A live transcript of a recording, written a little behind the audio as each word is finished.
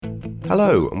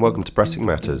Hello and welcome to Pressing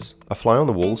Matters, a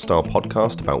fly-on-the-wall style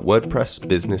podcast about WordPress,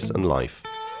 business and life.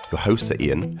 Your hosts are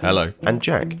Ian. Hello. And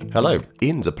Jack. Hello.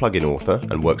 Ian's a plugin author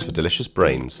and works for Delicious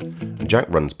Brains, and Jack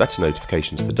runs better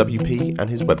notifications for WP and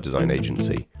his web design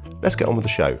agency. Let's get on with the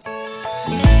show.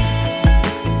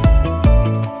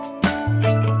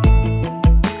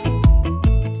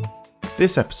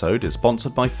 This episode is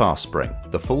sponsored by FastSpring,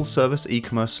 the full-service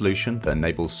e-commerce solution that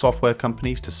enables software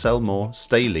companies to sell more,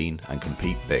 stay lean, and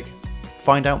compete big.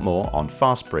 Find out more on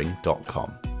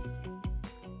fastspring.com.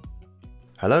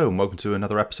 Hello and welcome to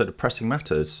another episode of Pressing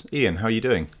Matters. Ian, how are you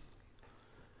doing?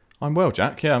 I'm well,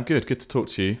 Jack. Yeah, I'm good. Good to talk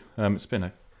to you. It's been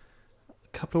a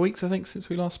couple of weeks, I think, since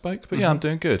we last spoke. But yeah, I'm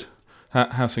doing good.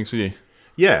 How's things with you?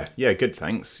 Yeah, good,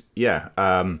 thanks. Yeah,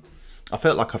 I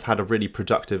felt like I've had a really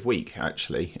productive week,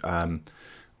 actually.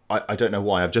 I don't know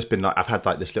why. I've had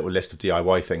this little list of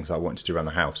DIY things I want to do around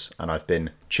the house, and I've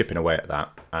been chipping away at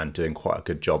that and doing quite a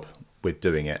good job with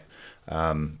doing it,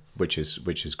 which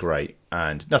is great.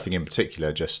 And nothing in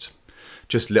particular, just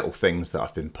little things that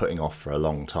I've been putting off for a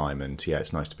long time. And yeah,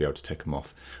 it's nice to be able to tick them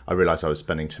off. I realised I was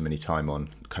spending too many time on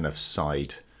kind of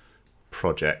side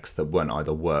projects that weren't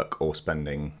either work or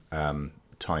spending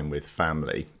time with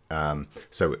family.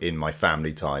 So in my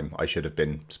family time, I should have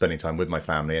been spending time with my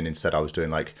family, and instead I was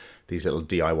doing like these little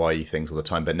DIY things all the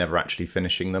time, but never actually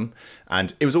finishing them.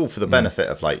 And it was all for the benefit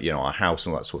of our house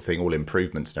and all that sort of thing, all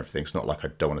improvements and everything. It's not like I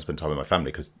don't want to spend time with my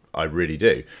family, because I really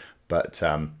do. But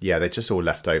they're just all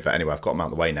left over. Anyway, I've got them out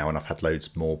of the way now, and I've had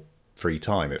loads more free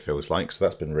time, it feels like. So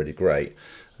that's been really great.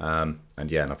 And I've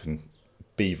been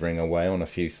beavering away on a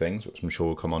few things, which I'm sure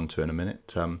we'll come on to in a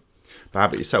minute. But how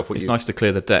about yourself? It's nice to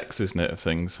clear the decks, isn't it, of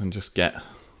things, and just get,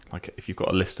 like, if you've got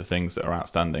a list of things that are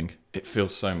outstanding, it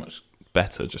feels so much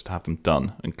better just to have them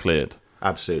done and cleared.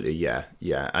 Absolutely, yeah.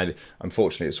 And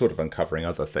unfortunately, it's sort of uncovering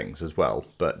other things as well.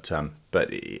 But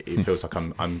it feels like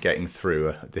I'm getting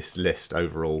through this list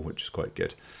overall, which is quite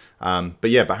good.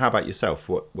 But how about yourself?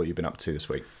 What you've been up to this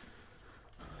week?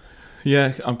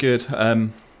 Yeah, I'm good.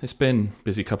 It's been a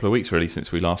busy couple of weeks really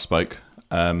since we last spoke.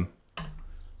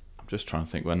 Just trying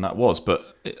to think when that was,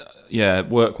 but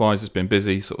work-wise, it's been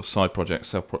busy. Sort of side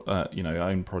projects,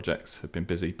 own projects have been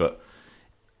busy. But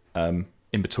in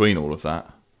between all of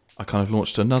that, I kind of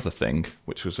launched another thing,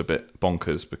 which was a bit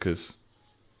bonkers because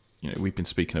we've been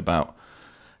speaking about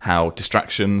how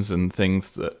distractions and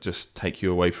things that just take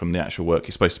you away from the actual work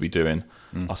you're supposed to be doing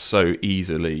are so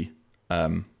easily.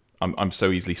 I'm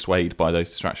so easily swayed by those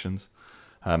distractions,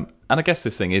 and I guess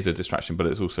this thing is a distraction, but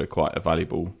it's also quite a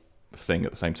valuable thing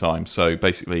at the same time. So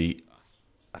basically,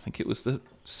 I think it was the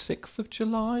 6th of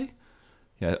July.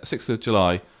 Yeah, 6th of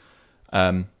July.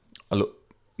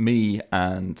 Me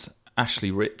and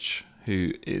Ashley Rich,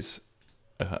 who is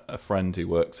a friend who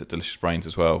works at Delicious Brains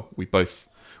as well, we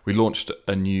launched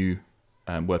a new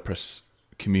WordPress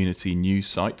community news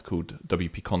site called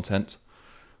WP Content,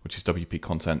 which is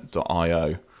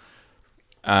wpcontent.io.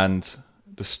 And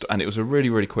it was a really,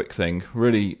 really quick thing.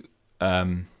 Really,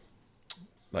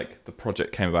 the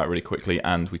project came about really quickly,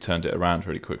 and we turned it around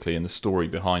really quickly. And the story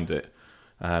behind it,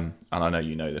 and I know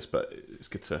you know this, but it's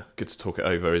good to talk it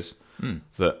over. Is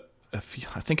that I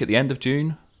think at the end of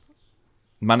June,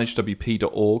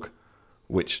 managedwp.org,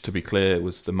 which to be clear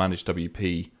was the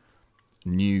ManageWP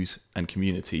news and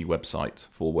community website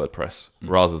for WordPress,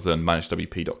 rather than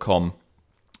managedwp.com,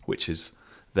 which is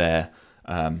their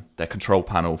control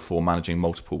panel for managing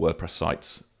multiple WordPress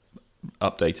sites,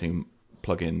 updating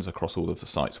plugins across all of the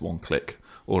sites, one click,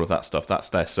 all of that stuff. That's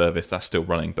their service. That's still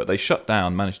running. But they shut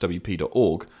down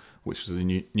managedwp.org, which was a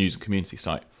news and community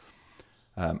site.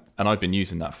 And I've been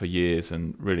using that for years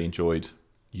and really enjoyed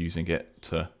using it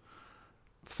to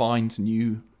find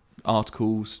new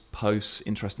articles, posts,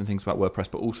 interesting things about WordPress,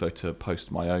 but also to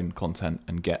post my own content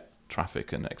and get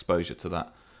traffic and exposure to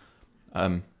that.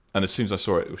 And as soon as I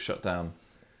saw it was shut down,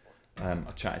 I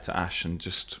chatted to Ash and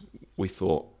we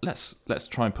thought, let's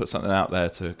try and put something out there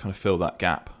to kind of fill that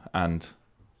gap and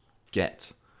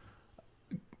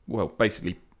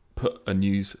basically put a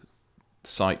news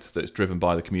site that's driven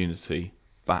by the community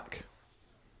back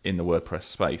in the WordPress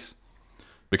space,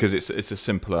 because it's as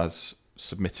simple as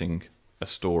submitting a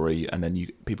story and then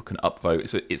people can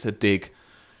upvote. It's a dig,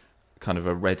 kind of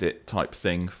a Reddit type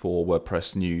thing for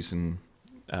WordPress news and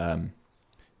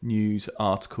news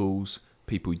articles.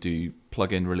 People do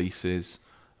plugin releases,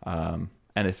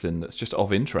 anything that's just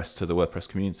of interest to the WordPress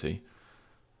community.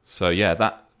 So yeah,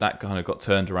 that kind of got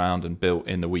turned around and built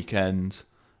in the weekend.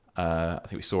 I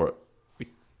think we saw it. We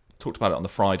talked about it on the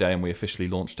Friday, and we officially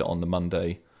launched it on the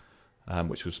Monday,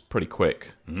 which was pretty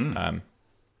quick,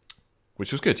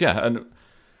 which was good. Yeah, and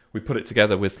we put it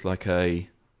together with like a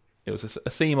it was a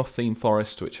theme off Theme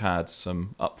Forest, which had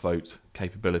some upvote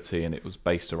capability, and it was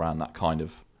based around that kind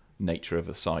of nature of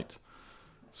the site.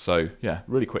 So yeah,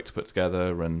 really quick to put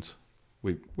together, and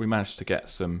we managed to get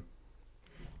some,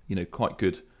 quite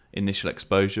good initial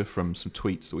exposure from some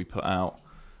tweets that we put out.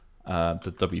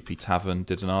 The WP Tavern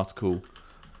did an article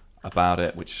about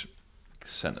it, which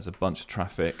sent us a bunch of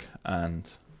traffic,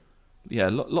 and yeah,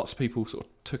 lots of people sort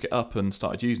of took it up and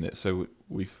started using it. So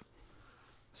we've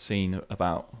seen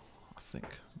about, I think,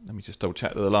 let me just double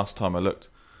check that the last time I looked,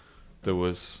 there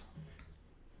was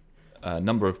a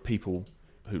number of people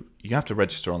who you have to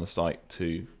register on the site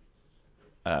to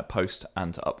post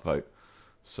and to upvote.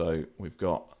 So we've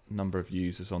got a number of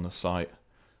users on the site.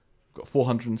 We've got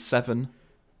 407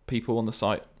 people on the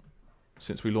site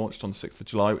since we launched on the 6th of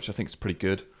July, which I think is pretty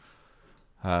good.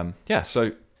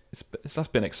 So that's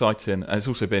been exciting, and it's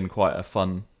also been quite a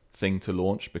fun thing to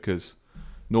launch, because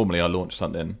normally I launch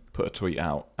something, put a tweet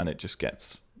out, and it just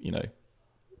gets,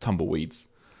 tumbleweeds.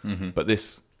 Mm-hmm. But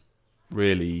this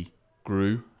really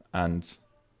grew and,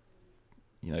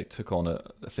 took on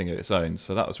a thing of its own.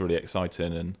 So that was really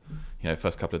exciting. And,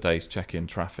 first couple of days checking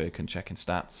traffic and checking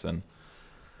stats, and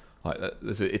like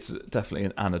it's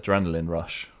definitely an adrenaline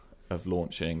rush of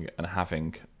launching and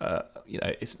having,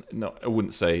 it's not, I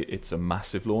wouldn't say it's a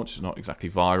massive launch, it's not exactly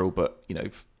viral, but,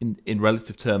 in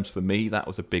relative terms for me, that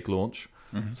was a big launch.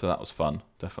 Mm-hmm. So that was fun,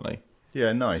 definitely.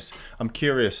 Yeah, nice. I'm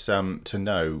curious to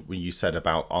know, when you said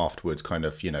about afterwards, kind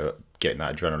of, getting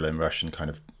that adrenaline rush and kind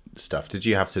of stuff, did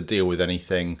you have to deal with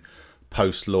anything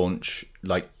post-launch,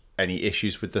 like any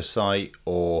issues with the site,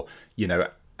 or,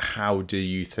 how do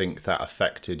you think that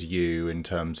affected you in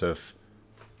terms of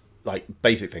like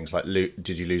basic things, like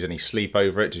did you lose any sleep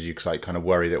over it? Did you like kind of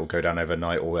worry that it will go down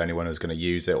overnight, or anyone was going to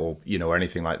use it, or or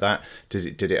anything like that?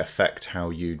 Did it affect how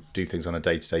you do things on a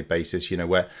day-to-day basis?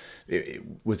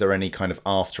 Was there any kind of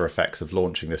after effects of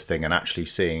launching this thing and actually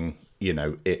seeing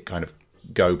it kind of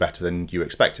go better than you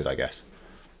expected, I guess?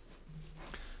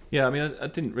 Yeah, I mean, I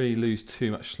didn't really lose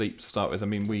too much sleep to start with. I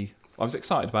mean, I was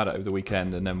excited about it over the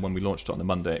weekend, and then when we launched it on the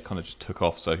Monday, it kind of just took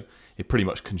off. So it pretty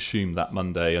much consumed that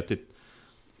Monday. I did,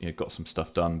 got some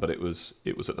stuff done, but it was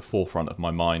at the forefront of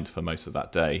my mind for most of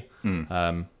that day.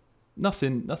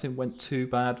 Nothing went too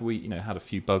bad. We had a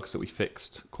few bugs that we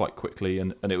fixed quite quickly,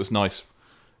 and it was nice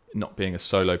not being a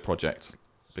solo project,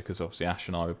 because obviously Ash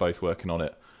and I were both working on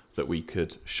it, that we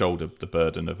could shoulder the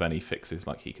burden of any fixes.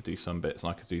 Like he could do some bits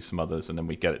and I could do some others, and then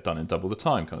we get it done in double the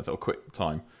time, kind of, or quick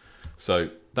time. So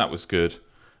that was good.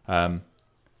 But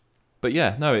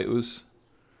yeah, no, it was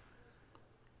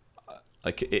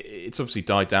like it's obviously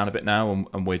died down a bit now,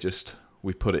 and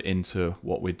we put it into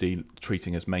what we're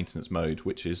treating as maintenance mode,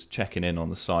 which is checking in on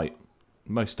the site.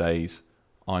 Most days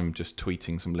I'm just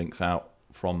tweeting some links out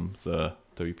from the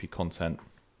WP Content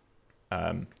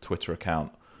Twitter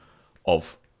account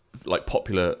of like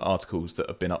popular articles that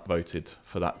have been upvoted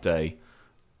for that day,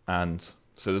 and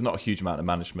so there's not a huge amount of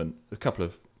management. A couple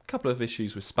of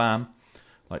issues with spam,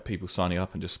 like people signing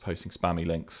up and just posting spammy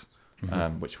links,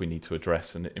 which we need to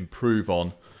address and improve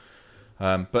on.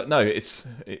 But no, it's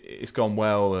gone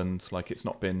well, and like it's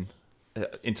not been,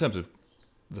 in terms of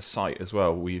the site as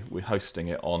well, we're hosting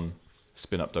it on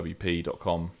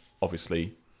spinupwp.com,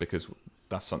 obviously, because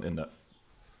that's something that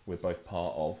we're both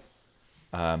part of,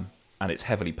 and it's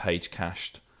heavily page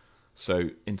cached.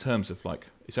 So in terms of like,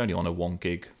 it's only on a 1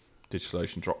 gig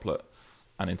DigitalOcean droplet,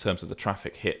 and in terms of the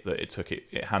traffic hit that it took,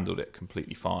 it handled it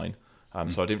completely fine.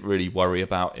 So I didn't really worry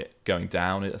about it going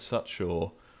down as such,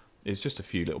 or it's just a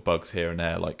few little bugs here and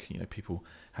there, like people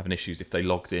having issues if they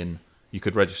logged in. You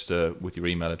could register with your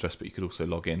email address, but you could also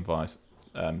log in via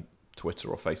Twitter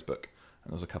or Facebook,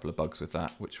 and there was a couple of bugs with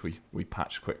that, which we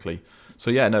patched quickly.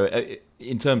 So yeah, no,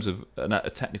 in terms of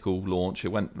a technical launch, it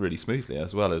went really smoothly,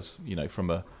 as well as from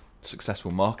a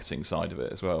successful marketing side of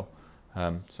it as well.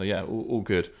 So yeah, all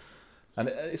good, and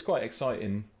it's quite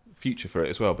exciting future for it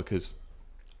as well, because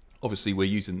obviously we're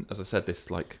using, as I said,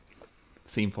 this like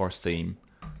Theme Forest theme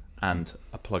and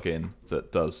a plugin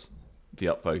that does the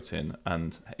upvoting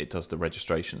and it does the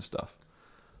registration stuff.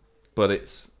 But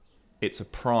it's a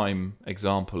prime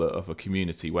example of a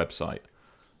community website,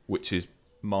 which is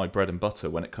my bread and butter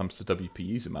when it comes to WP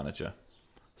User Manager.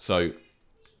 So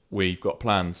we've got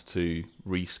plans to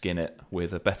reskin it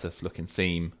with a better looking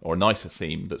theme, or a nicer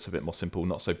theme that's a bit more simple,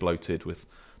 not so bloated with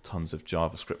tons of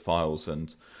JavaScript files,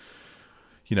 and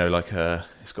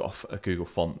it's got a Google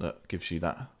font that gives you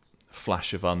that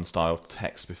flash of unstyled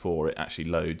text before it actually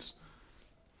loads.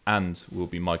 And we'll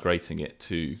be migrating it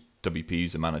to WP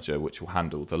User Manager, which will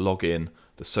handle the login,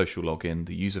 the social login,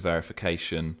 the user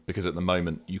verification, because at the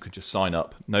moment you could just sign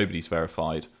up, nobody's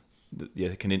verified,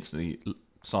 they can instantly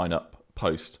sign up,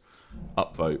 post,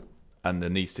 upvote, and there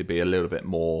needs to be a little bit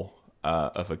more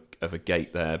of a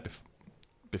gate there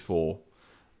before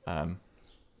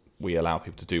we allow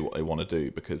people to do what they want to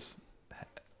do, because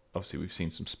obviously we've seen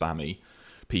some spammy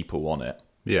people on it.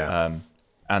 Yeah.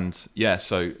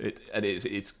 So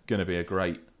it's going to be a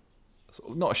great,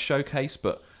 not a showcase,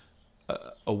 but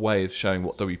a way of showing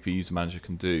what WP User Manager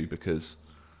can do, because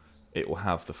it will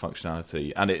have the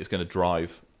functionality, and it is going to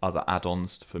drive other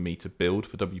add-ons for me to build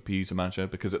for WP User Manager,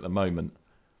 because at the moment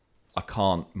I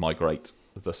can't migrate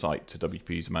the site to WP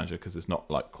User Manager because there's not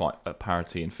like quite a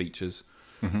parity in features.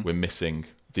 Mm-hmm. We're missing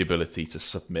the ability to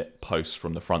submit posts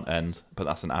from the front end, but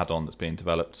that's an add-on that's being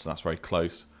developed, so that's very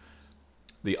close.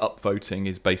 The upvoting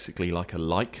is basically like a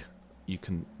like. You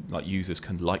can, like, users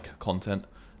can like content,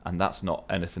 and that's not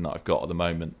anything that I've got at the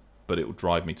moment, but it will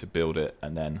drive me to build it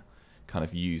and then kind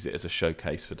of use it as a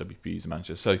showcase for WP User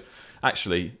Manager. So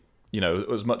actually,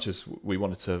 as much as we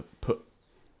wanted to put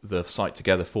the site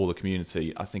together for the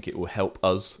community, I think it will help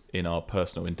us in our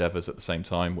personal endeavours at the same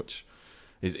time, which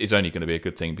is only going to be a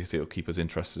good thing, because it will keep us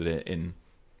interested in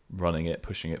running it,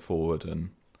 pushing it forward, and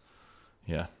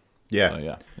yeah,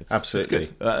 it's absolutely.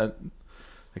 It's good.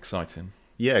 Exciting.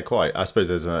 Yeah, quite. I suppose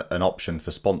there's an option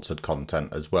for sponsored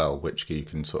content as well, which you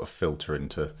can sort of filter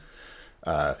into.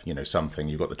 Something.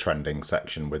 You've got the trending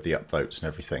section with the upvotes and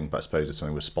everything, but I suppose if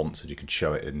something was sponsored, you could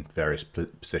show it in various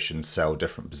positions, sell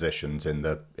different positions in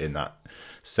that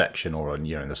section, or in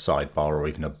the sidebar, or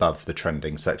even above the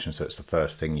trending section, so it's the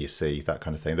first thing you see, that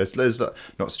kind of thing. There's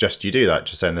not suggest you do that,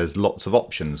 just saying there's lots of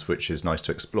options, which is nice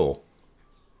to explore.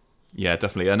 Yeah,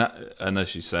 definitely. And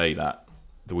as you say, that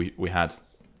we had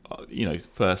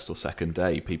first or second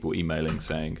day people emailing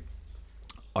saying,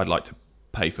 I'd like to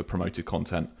pay for promoted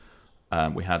content.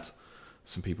 We had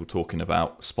some people talking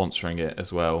about sponsoring it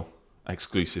as well,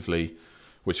 exclusively,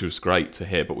 which was great to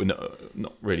hear, but we're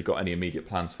not really got any immediate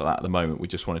plans for that at the moment. We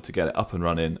just wanted to get it up and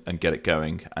running and get it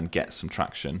going and get some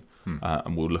traction,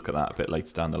 and we'll look at that a bit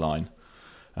later down the line.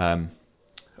 And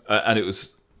it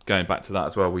was going back to that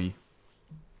as well,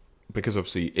 because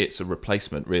obviously it's a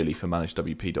replacement really for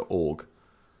managedwp.org.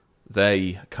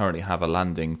 They currently have a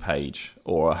landing page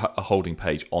or a holding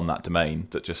page on that domain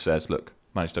that just says, look,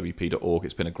 managedwp.org,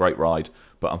 it's been a great ride,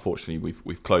 but unfortunately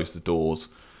we've closed the doors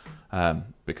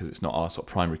because it's not our sort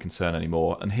of primary concern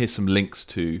anymore. And here's some links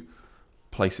to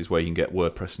places where you can get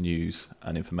WordPress news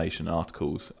and information and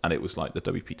articles. And it was like the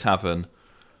WP Tavern,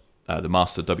 the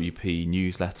Master WP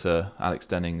newsletter, Alex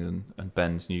Denning and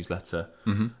Ben's newsletter,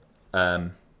 and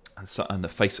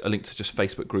a link to just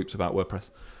Facebook groups about WordPress.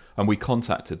 And we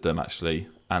contacted them actually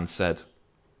and said,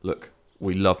 look,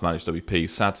 we love Managed WP.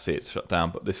 Sad to see it shut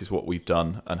down, but this is what we've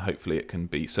done, and hopefully it can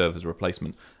serve as a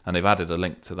replacement. And they've added a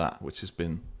link to that, which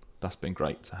that's been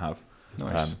great to have.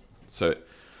 Nice.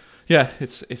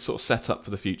 It's sort of set up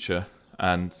for the future,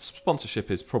 and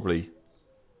sponsorship is probably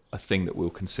a thing that we'll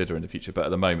consider in the future. But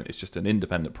at the moment, it's just an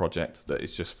independent project that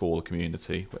is just for the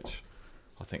community, which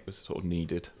I think was sort of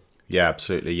needed. Yeah,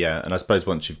 absolutely. Yeah, and I suppose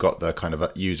once you've got the kind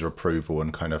of user approval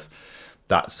and kind of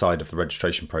that side of the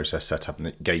registration process set up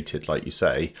and gated, like you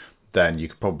say, then you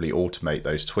could probably automate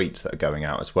those tweets that are going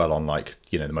out as well on, like,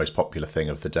 the most popular thing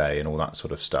of the day and all that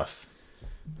sort of stuff.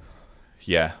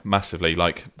 Yeah, massively.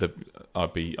 Like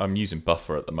I'm using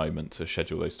Buffer at the moment to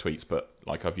schedule those tweets, but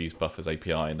like I've used Buffer's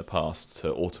API in the past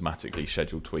to automatically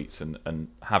schedule tweets, and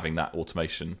having that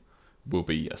automation will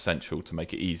be essential to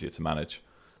make it easier to manage.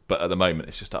 But at the moment,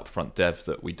 it's just upfront dev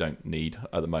that we don't need.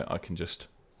 At the moment, I can just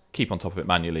keep on top of it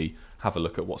manually, have a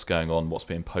look at what's going on, what's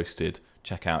being posted,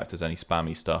 check out if there's any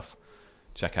spammy stuff,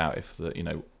 check out if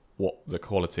what the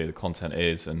quality of the content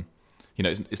is, and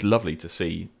it's lovely to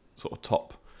see sort of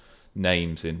top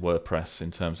names in WordPress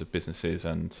in terms of businesses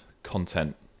and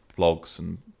content blogs,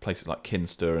 and places like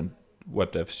Kinsta and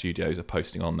Web Dev Studios are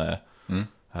posting on there.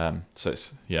 So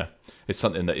it's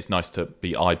something that is nice to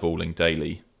be eyeballing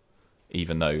daily,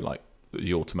 even though like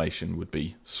the automation would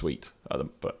be sweet.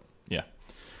 But yeah,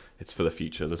 it's for the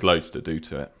future. There's loads to do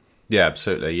to it. Yeah,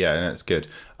 absolutely. Yeah, and it's good.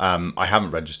 I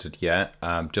haven't registered yet,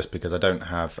 just because I don't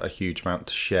have a huge amount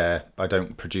to share. I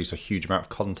don't produce a huge amount of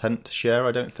content to share,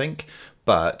 I don't think.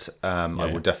 But I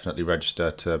will definitely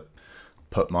register to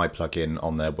put my plugin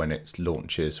on there when it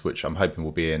launches, which I'm hoping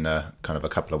will be in a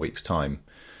couple of weeks' time.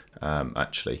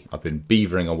 Actually, I've been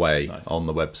beavering away on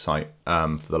the website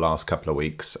for the last couple of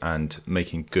weeks and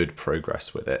making good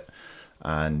progress with it.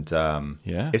 And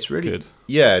it's really good.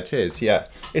 Yeah, it is. Yeah,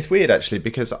 it's weird actually,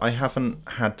 because I haven't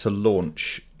had to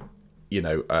launch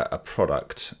a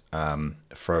product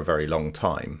for a very long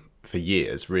time, for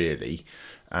years really,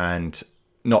 and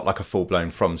not like a full-blown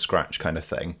from scratch kind of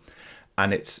thing.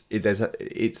 and it's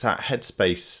that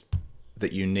headspace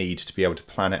that you need to be able to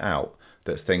plan it out.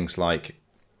 That's things like,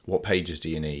 what pages do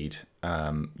you need?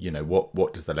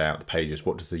 What does the layout of the pages?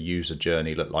 What does the user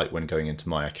journey look like when going into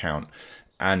my account?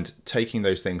 And taking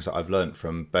those things that I've learned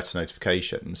from Better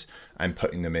Notifications and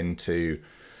putting them into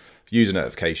user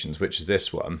notifications, which is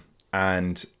this one,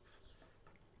 and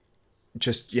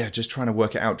just trying to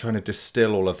work it out, trying to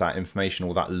distill all of that information,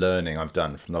 all that learning I've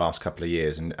done from the last couple of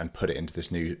years, and put it into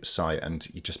this new site, and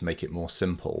you just make it more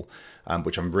simple,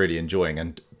 which I'm really enjoying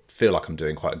and feel like I'm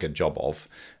doing quite a good job of.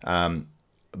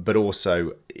 But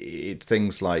also, it's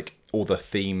things like all the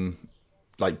theme,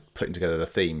 like putting together the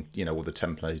theme, all the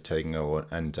templating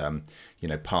and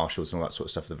partials and all that sort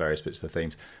of stuff, the various bits of the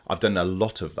themes. I've done a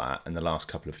lot of that in the last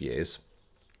couple of years.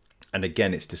 And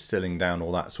again, it's distilling down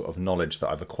all that sort of knowledge that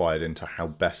I've acquired into how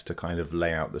best to kind of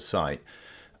lay out the site.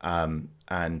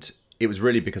 And it was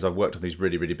really because I've worked on these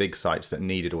really, really big sites that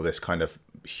needed all this kind of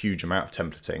huge amount of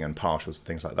templating and partials and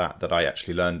things like that, that I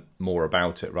actually learned more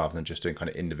about it rather than just doing kind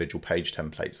of individual page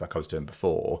templates like I was doing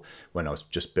before when I was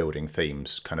just building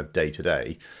themes kind of day to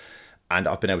day. And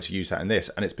I've been able to use that in this,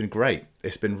 and it's been great.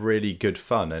 It's been really good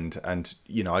fun. And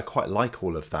I quite like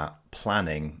all of that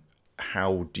planning.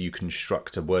 How do you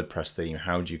construct a WordPress theme?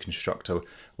 How do you construct a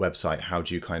website? How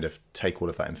do you kind of take all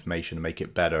of that information and make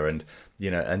it better? And,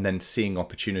 and then seeing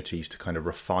opportunities to kind of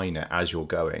refine it as you're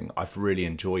going. I've really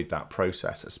enjoyed that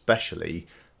process, especially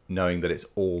knowing that it's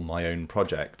all my own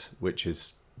project, which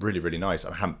is really, really nice.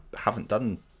 I haven't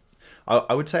done,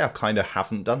 I would say I kind of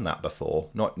haven't done that before,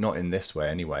 not in this way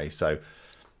anyway. So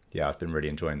yeah, I've been really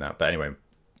enjoying that. But anyway,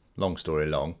 long story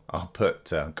long, I'll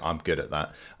put, I'm good at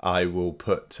that. I will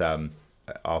put,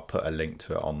 I'll put a link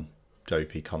to it on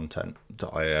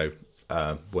wpcontent.io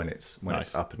when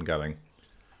it's up and going.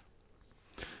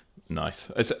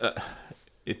 Nice.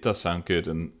 It does sound good,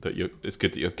 and that it's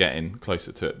good that you're getting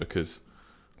closer to it, because,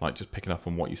 like, just picking up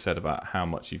on what you said about how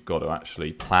much you've got to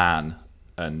actually plan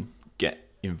and get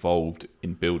involved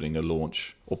in building a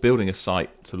launch or building a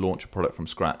site to launch a product from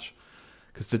scratch.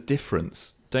 Because the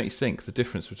difference, don't you think, the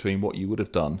difference between what you would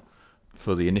have done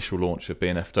for the initial launch of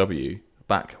BNFW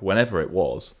back whenever it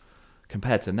was,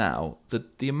 compared to now,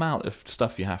 the amount of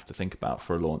stuff you have to think about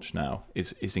for a launch now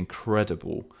is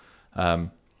incredible.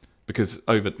 Because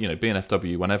over,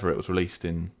 BNFW, whenever it was released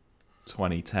in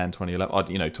 2010,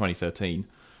 2011, 2013,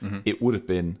 it would have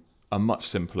been a much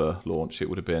simpler launch. It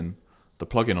would have been the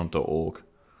plugin on .org,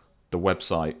 the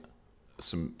website,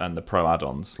 and the pro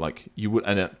add-ons.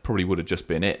 And it probably would have just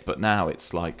been it. But now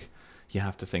it's like you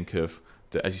have to think of,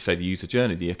 as you say, the user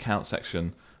journey, the account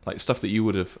section, like stuff that you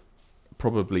would have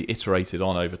probably iterated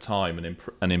on over time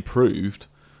and improved.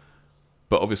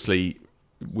 But obviously,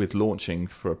 with launching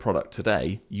for a product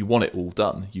today, you want it all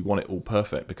done. You want it all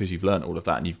perfect because you've learned all of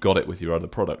that and you've got it with your other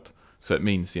product. So it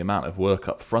means the amount of work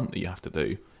up front that you have to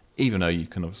do, even though you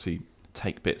can obviously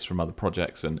take bits from other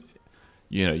projects, and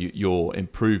you're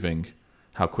improving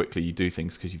how quickly you do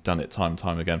things because you've done it time and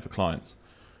time again for clients.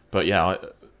 But yeah,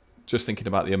 just thinking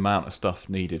about the amount of stuff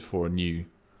needed for a new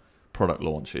product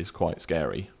launch is quite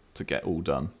scary to get all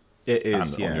done. It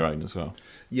is, and on your own as well.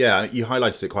 Yeah, you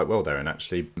highlighted it quite well there, and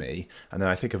actually me. And then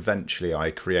I think eventually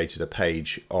I created a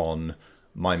page on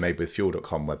my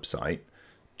madewithfuel.com website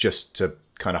just to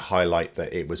kind of highlight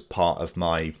that it was part of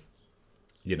my,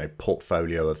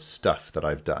 portfolio of stuff that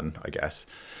I've done, I guess.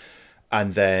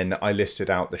 And then I listed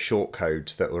out the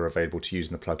shortcodes that were available to use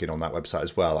in the plugin on that website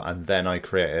as well. And then I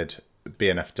created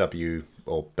BNFW,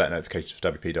 or Better Notifications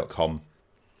for WP.com,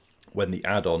 when the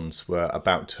add-ons were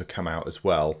about to come out as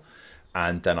well.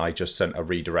 And then I just sent a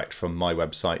redirect from my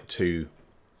website to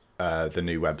the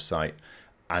new website.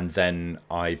 And then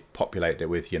I populated it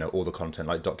with, all the content,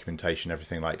 like documentation,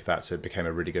 everything like that. So it became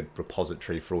a really good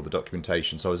repository for all the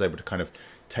documentation. So I was able to kind of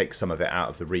take some of it out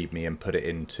of the README and put it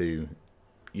into,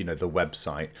 the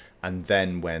website. And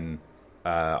then when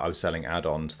I was selling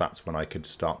add-ons, that's when I could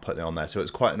start putting it on there. So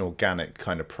it's quite an organic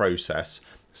kind of process,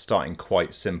 starting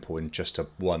quite simple in just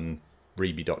one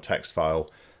readme.txt file,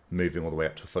 moving all the way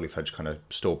up to a fully fledged kind of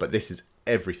store. But this is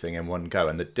everything in one go,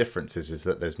 and the difference is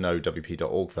that there's no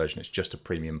wp.org version. It's just a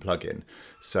premium plugin,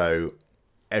 so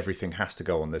everything has to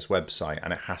go on this website,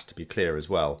 and it has to be clear as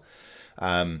well.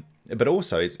 But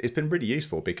also it's been really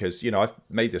useful because I've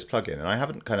made this plugin and I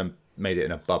haven't kind of made it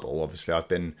in a bubble. Obviously I've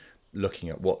been looking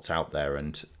at what's out there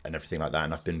and everything like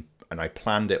that, and I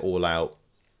planned it all out.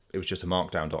 It was just a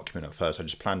markdown document at first. I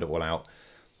just planned it all out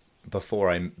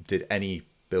before I did any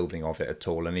building of it at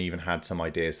all, and even had some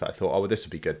ideas that I thought, oh, well, this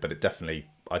would be good, but I definitely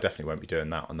won't be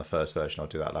doing that on the first version. I'll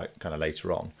do that like kind of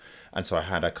later on. And so I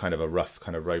had a kind of a rough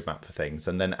kind of roadmap for things.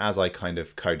 And then as I kind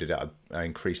of coded it, I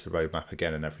increased the roadmap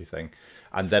again and everything.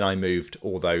 And then I moved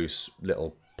all those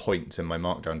little points in my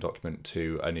Markdown document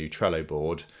to a new Trello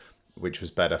board, which was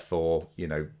better for,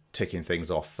 ticking things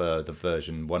off for the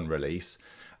version 1 release.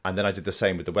 And then I did the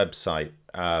same with the website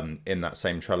in that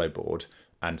same Trello board,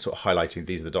 and sort of highlighting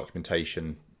these are the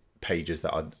documentation pages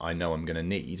that I know I'm going to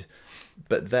need.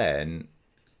 But then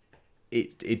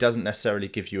it doesn't necessarily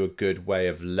give you a good way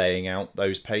of laying out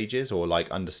those pages, or like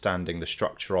understanding the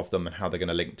structure of them and how they're going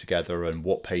to link together and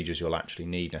what pages you'll actually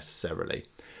need necessarily.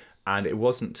 And it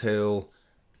wasn't till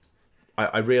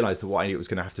I realized that what I was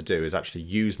going to have to do is actually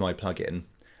use my plugin,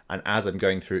 and as I'm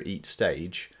going through each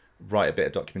stage, write a bit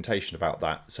of documentation about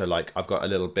that. So like I've got a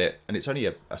little bit, and it's only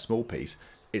a small piece,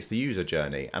 it's the user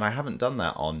journey. And I haven't done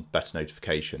that on Better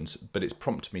Notifications, but it's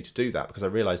prompted me to do that because I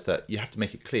realized that you have to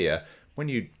make it clear when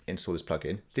you install this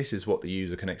plugin, this is what the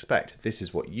user can expect. This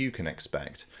is what you can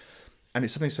expect. And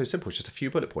it's something so simple, it's just a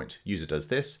few bullet points. User does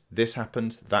this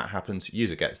happens, that happens,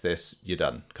 user gets this, you're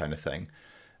done, kind of thing.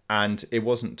 And it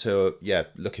wasn't to,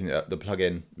 looking at the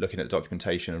plugin, looking at the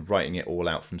documentation and writing it all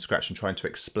out from scratch and trying to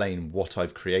explain what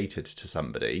I've created to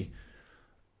somebody,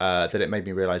 that it made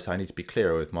me realize I need to be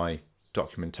clearer with my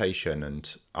documentation.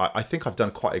 And I think I've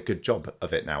done quite a good job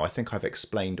of it now. I think I've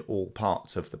explained all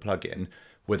parts of the plugin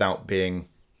without being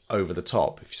over the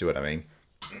top, if you see what I mean.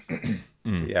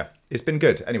 So, yeah, it's been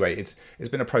good. Anyway, it's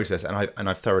been a process, and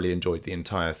I've thoroughly enjoyed the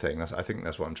entire thing. I think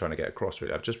that's what I'm trying to get across,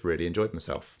 really. I've just really enjoyed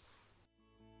myself.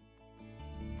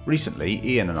 Recently,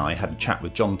 Ian and I had a chat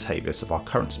with John Tavis of our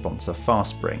current sponsor,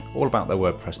 FastSpring, all about their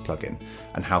WordPress plugin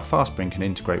and how FastSpring can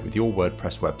integrate with your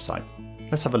WordPress website.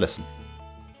 Let's have a listen.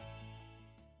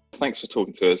 Thanks for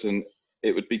talking to us, and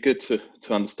it would be good to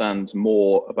understand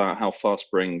more about how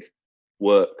FastSpring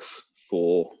works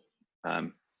for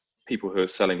people who are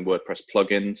selling WordPress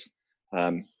plugins.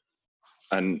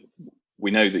 And we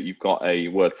know that you've got a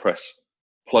WordPress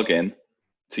plugin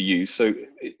to use. So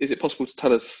is it possible to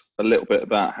tell us a little bit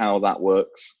about how that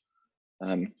works?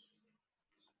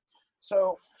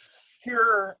 So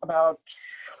here about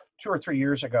 2 or 3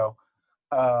 years ago,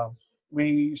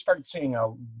 we started seeing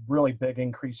a really big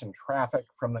increase in traffic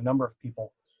from the number of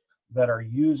people that are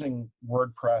using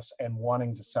WordPress and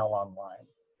wanting to sell online.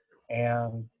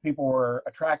 And people were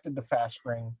attracted to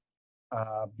FastSpring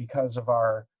because of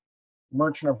our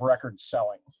merchant of record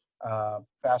selling.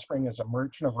 FastSpring is a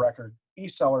merchant of record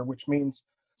e-seller, which means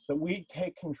that we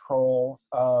take control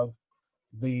of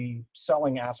the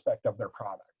selling aspect of their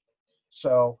product.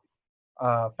 So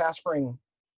FastSpring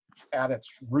at its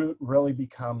root really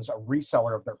becomes a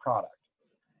reseller of their product.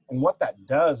 And what that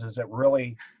does is it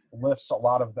really lifts a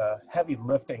lot of the heavy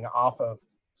lifting off of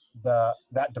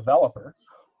that developer,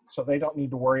 so they don't need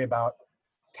to worry about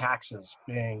taxes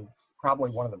being probably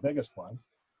one of the biggest ones,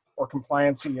 or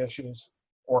compliancy issues,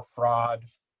 or fraud,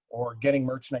 or getting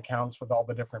merchant accounts with all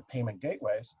the different payment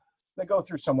gateways. They go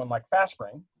through someone like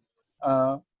FastSpring,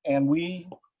 and we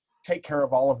take care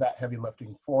of all of that heavy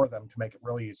lifting for them to make it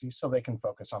really easy so they can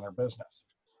focus on their business.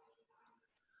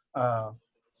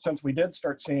 Since we did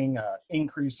start seeing an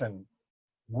increase in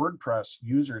WordPress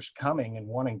users coming and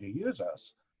wanting to use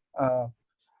us,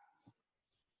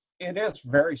 it is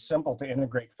very simple to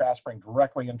integrate FastSpring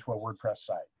directly into a WordPress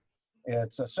site.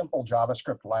 It's a simple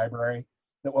JavaScript library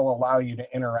that will allow you to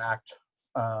interact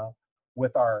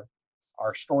with our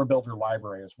store builder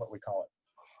library, is what we call it.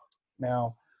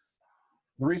 Now,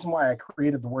 the reason why I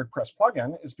created the WordPress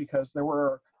plugin is because there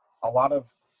were a lot of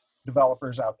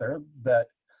developers out there that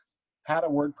had a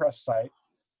WordPress site,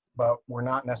 but were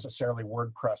not necessarily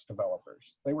WordPress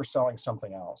developers. They were selling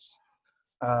something else.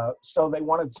 So they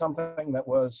wanted something that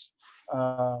was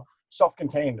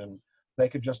self-contained, and they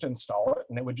could just install it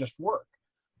and it would just work.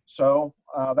 So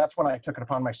that's when I took it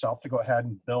upon myself to go ahead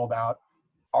and build out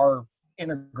our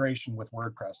integration with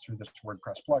WordPress through this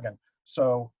WordPress plugin.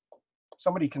 So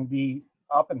somebody can be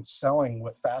up and selling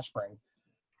with FastSpring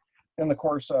in the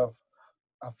course of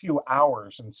a few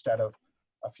hours instead of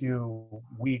a few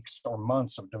weeks or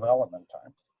months of development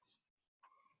time.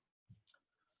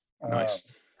 Nice.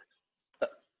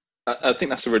 I think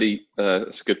that's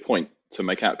that's a good point to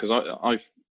make out, because I've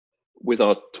with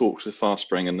our talks with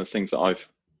FastSpring and the things that I've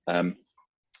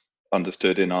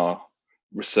understood in our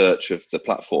research of the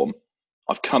platform,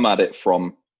 I've come at it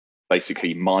from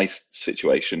basically my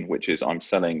situation, which is I'm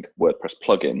selling WordPress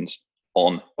plugins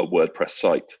on a WordPress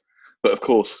site. But of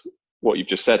course, what you've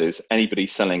just said is anybody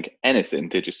selling anything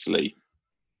digitally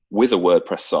with a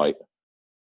WordPress site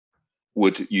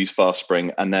would use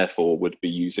FastSpring and therefore would be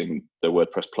using the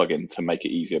WordPress plugin to make it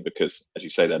easier because, as you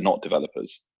say, they're not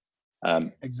developers.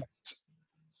 Exactly.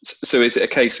 So is it a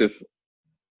case of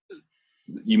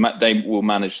they will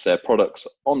manage their products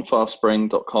on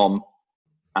fastspring.com,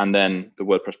 and then the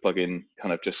WordPress plugin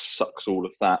kind of just sucks all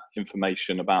of that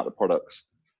information about the products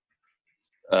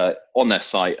on their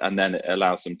site, and then it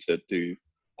allows them to do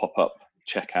pop-up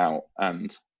checkout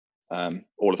and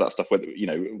all of that stuff with,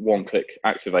 one-click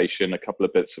activation, a couple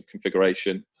of bits of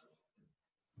configuration.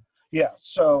 Yeah.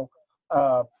 So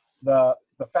the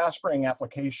FastSpring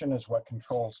application is what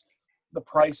controls the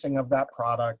pricing of that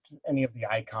product, any of the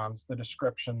icons, the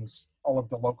descriptions, all of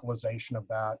the localization of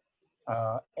that,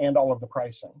 and all of the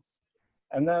pricing.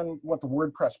 And then what the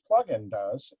WordPress plugin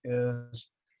does is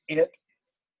it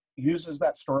uses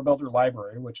that store builder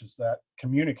library, which is that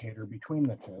communicator between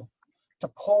the two, to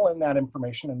pull in that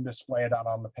information and display it out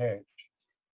on the page.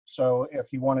 So if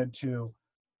you wanted to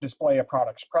display a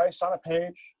product's price on a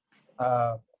page,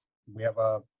 we have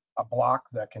a block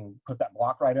that can put that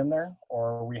block right in there,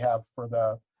 or we have for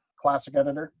the classic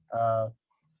editor, a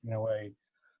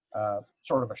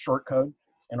sort of a short code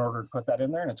in order to put that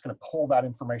in there, and it's going to pull that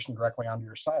information directly onto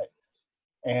your site.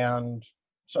 And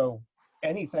so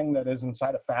anything that is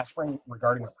inside of FastSpring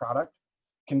regarding the product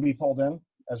can be pulled in,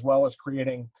 as well as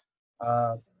creating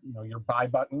your buy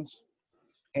buttons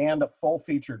and a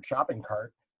full-featured shopping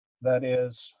cart that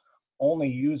is only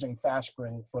using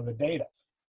FastSpring for the data.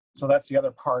 So that's the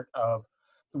other part of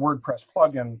the WordPress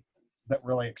plugin that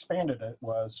really expanded it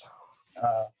was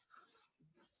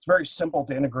it's very simple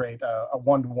to integrate a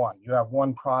one-to-one. You have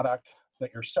one product that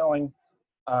you're selling,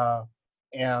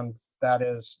 and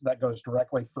that goes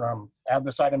directly from add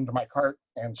this item to my cart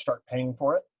and start paying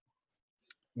for it.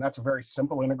 And that's a very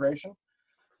simple integration.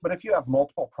 But if you have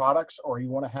multiple products or you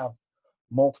want to have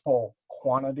multiple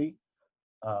quantity,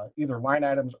 either line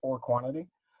items or quantity,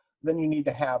 then you need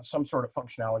to have some sort of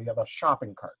functionality of a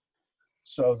shopping cart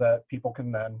so that people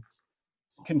can then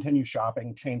continue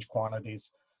shopping, change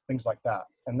quantities, things like that.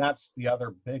 And that's the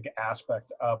other big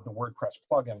aspect of the WordPress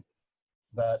plugin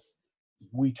that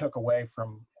we took away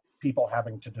from people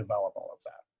having to develop all of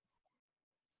that.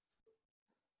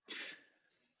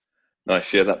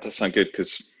 Nice. Yeah, that does sound good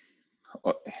because,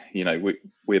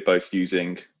 we're both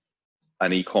using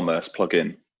an e-commerce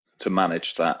plugin to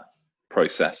manage that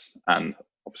process and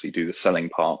obviously do the selling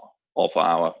part of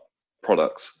our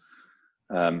products,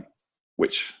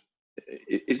 which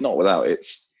is not without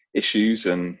its issues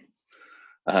and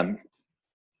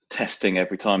testing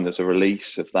every time there's a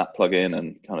release of that plugin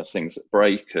and kind of things that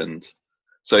break. And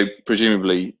so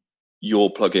presumably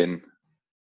your plugin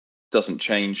doesn't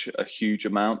change a huge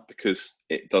amount because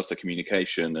it does the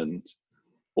communication, and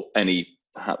any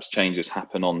perhaps changes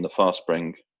happen on the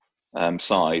FastSpring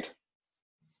side,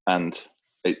 and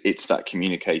it's that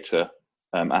communicator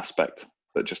aspect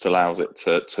that just allows it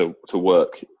to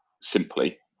work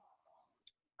simply.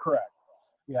 Correct.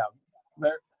 Yeah.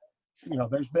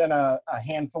 There's been a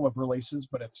handful of releases,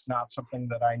 but it's not something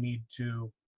that I need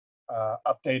to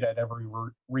update at every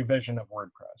revision of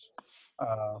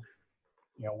WordPress.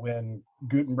 When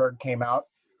Gutenberg came out,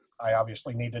 I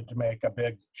obviously needed to make a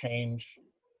big change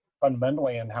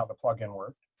fundamentally in how the plugin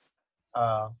worked.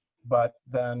 But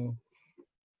then,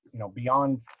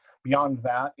 beyond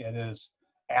that, it is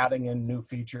adding in new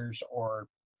features or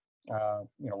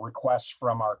requests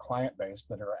from our client base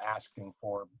that are asking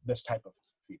for this type of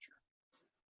feature.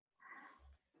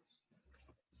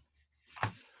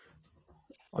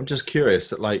 I'm just curious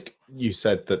that, like you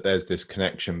said, that there's this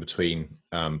connection between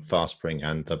FastSpring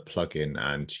and the plugin,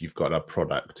 and you've got a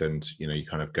product, and you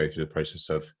kind of go through the process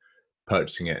of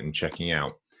purchasing it and checking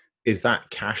out. Is that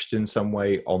cached in some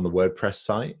way on the WordPress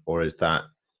site, or is that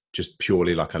just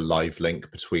purely like a live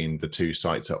link between the two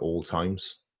sites at all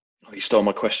times? Oh, you stole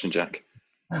my question, Jack.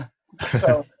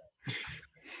 So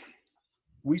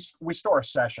we store a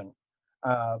session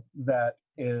that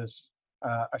is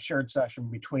a shared session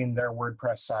between their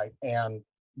WordPress site and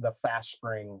the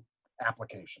FastSpring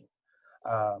application.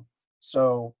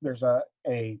 So there's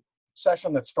a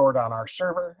session that's stored on our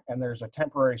server, and there's a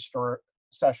temporary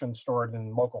session stored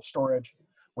in local storage,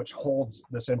 which holds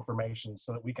this information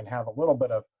so that we can have a little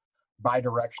bit of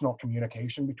bi-directional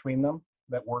communication between them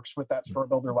that works with that store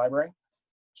builder library.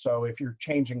 So if you're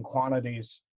changing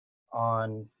quantities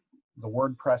on the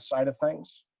WordPress side of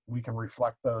things, we can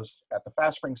reflect those at the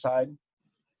FastSpring side.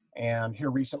 And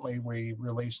here recently, we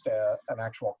released an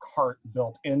actual cart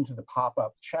built into the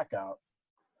pop-up checkout.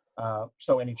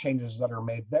 So any changes that are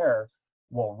made there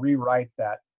will rewrite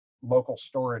that local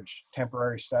storage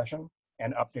temporary session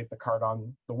and update the cart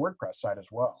on the WordPress side as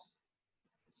well.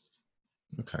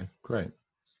 Okay, great.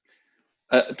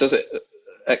 Does it,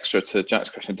 extra to Jack's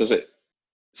question, does it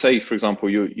say, for example,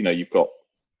 you've got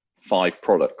 5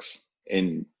 products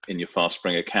in your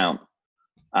FastSpring account,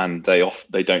 and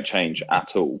they don't change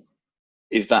at all?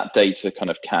 Is that data kind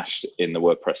of cached in the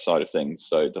WordPress side of things,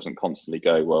 so it doesn't constantly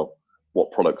go, well,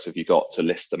 what products have you got, to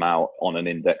list them out on an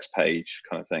index page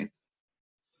kind of thing?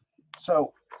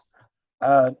 So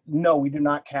no, we do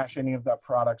not cache any of the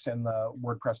products in the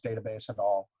WordPress database at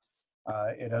all.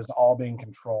 It is all being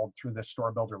controlled through the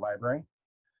Store Builder library.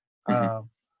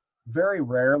 Very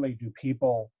rarely do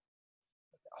people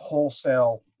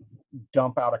wholesale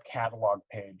dump out a catalog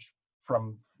page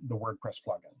from the WordPress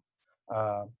plugin.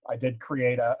 I did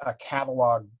create a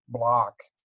catalog block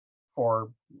for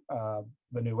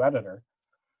the new editor.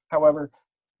 However,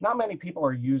 not many people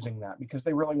are using that because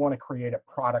they really want to create a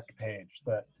product page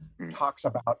that talks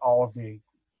about all of the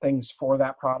things for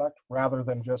that product, rather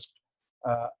than just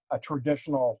a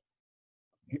traditional,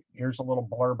 here's a little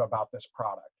blurb about this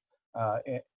product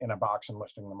in a box and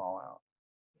listing them all out.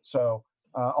 So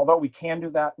although we can do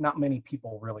that, not many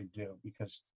people really do,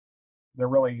 because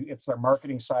it's their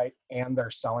marketing site and their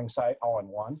selling site all in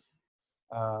one.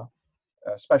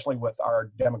 Especially with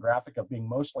our demographic of being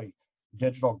mostly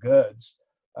digital goods,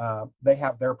 they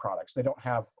have their products. They don't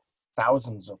have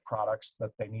thousands of products that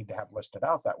they need to have listed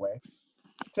out that way.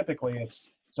 Typically,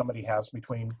 it's somebody has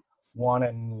between 1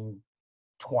 and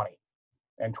 20.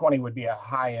 And 20 would be a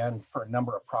high end for a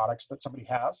number of products that somebody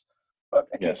has. But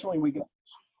occasionally we get.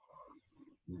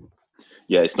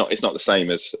 Yeah, it's not the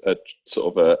same as a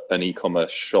sort of an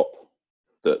e-commerce shop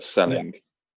that's selling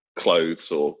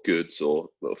clothes or goods or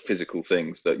physical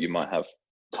things that you might have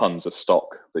tons of stock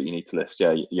that you need to list.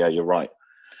 Yeah, you're right.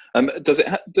 Does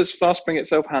FastSpring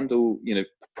itself handle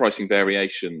pricing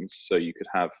variations? So you could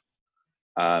have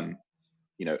a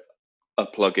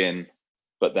plugin,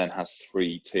 but then has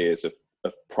 3 tiers of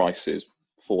prices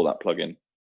for that plugin.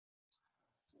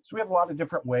 So we have a lot of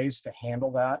different ways to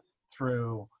handle that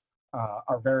through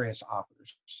our various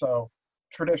offers. So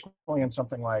traditionally in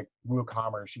something like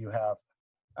WooCommerce, you have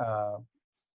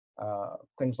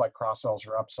things like cross-sells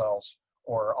or upsells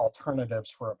or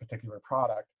alternatives for a particular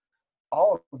product.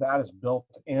 All of that is built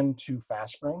into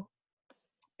FastSpring,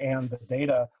 and the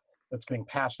data that's getting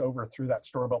passed over through that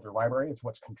Store Builder library is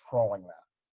what's controlling that.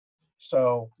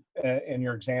 So in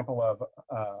your example of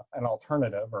an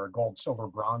alternative or a gold, silver,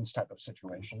 bronze type of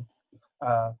situation,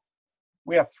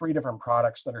 we have 3 different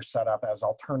products that are set up as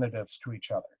alternatives to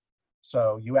each other.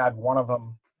 So you add one of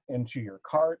them into your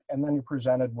cart, and then you're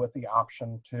presented with the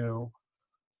option to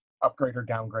upgrade or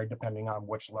downgrade depending on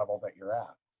which level that you're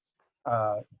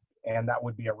at. And that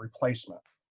would be a replacement.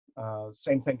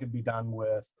 Same thing could be done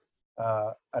with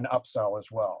an upsell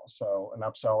as well. So an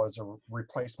upsell is a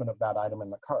replacement of that item in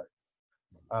the cart.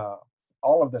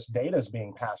 All of this data is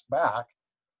being passed back,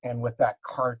 and with that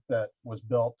cart that was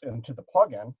built into the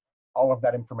plugin, all of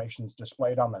that information is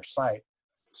displayed on their site.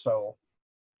 So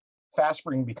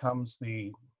FastSpring becomes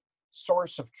the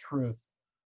source of truth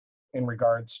in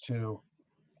regards to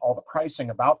all the pricing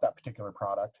about that particular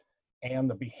product and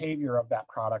the behavior of that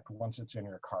product once it's in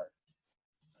your cart.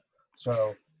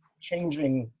 So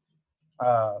changing,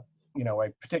 a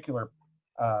particular,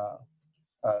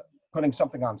 putting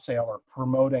something on sale or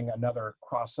promoting another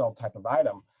cross-sell type of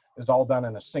item is all done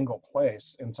in a single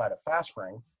place inside of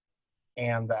FastSpring.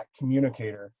 And that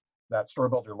communicator, that Store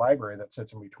Builder library that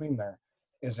sits in between there,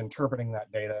 is interpreting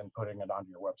that data and putting it onto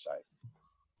your website.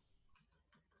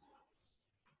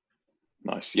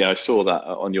 Nice. Yeah, I saw that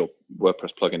on your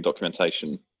WordPress plugin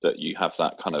documentation, that you have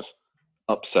that kind of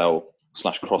upsell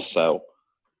 / cross-sell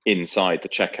inside the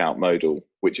checkout modal,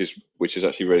 which is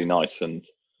actually really nice. And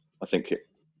I think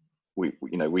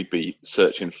we'd be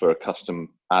searching for a custom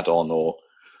add-on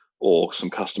or some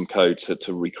custom code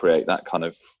to recreate that kind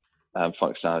of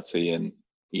functionality in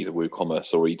either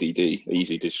WooCommerce or EDD,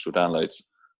 Easy Digital Downloads.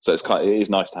 So it is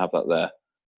nice to have that there.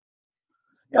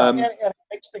 Yeah, and it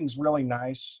makes things really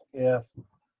nice if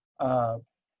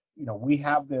we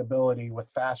have the ability with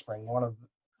FastSpring.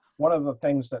 One of the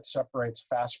things that separates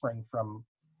FastSpring from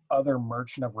other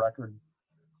merchant of record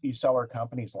e-seller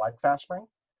companies like FastSpring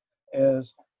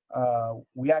is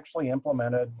we actually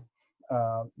implemented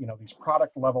these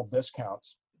product level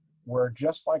discounts where,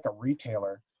 just like a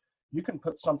retailer, you can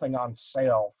put something on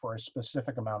sale for a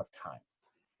specific amount of time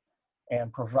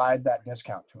and provide that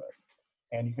discount to it.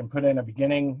 And you can put in a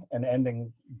beginning and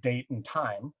ending date and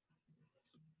time.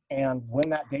 And when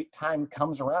that date time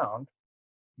comes around,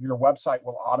 your website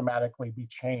will automatically be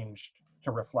changed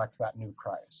to reflect that new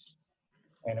price.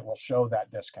 And it will show that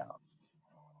discount.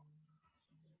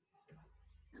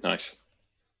 Nice.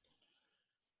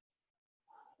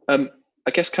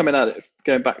 I guess coming at it,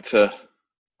 going back to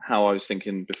how I was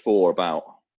thinking before about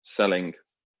selling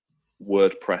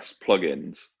WordPress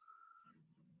plugins,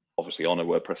 obviously on a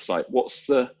WordPress site, what's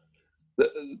the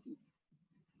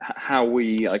how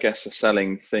we, I guess, are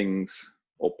selling things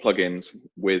or plugins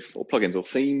or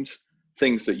themes,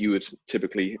 things that you would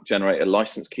typically generate a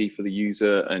license key for the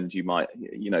user, and you might,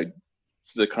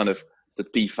 the kind of the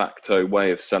de facto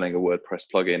way of selling a WordPress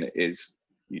plugin is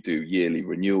you do yearly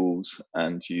renewals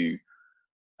and you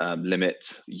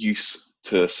limit use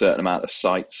to a certain amount of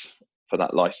sites for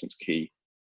that license key.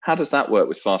 How does that work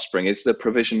with FastSpring? Is there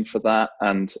provision for that?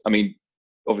 And I mean,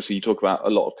 obviously you talk about a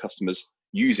lot of customers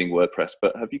using WordPress,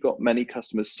 but have you got many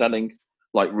customers selling,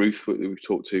 like Ruth, we've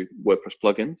talked to, WordPress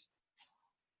plugins?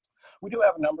 We do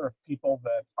have a number of people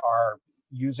that are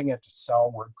using it to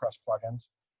sell WordPress plugins.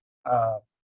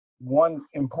 One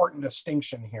important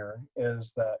distinction here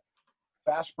is that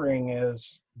FastSpring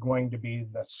is going to be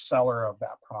the seller of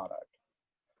that product.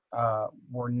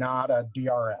 We're not a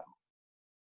DRM.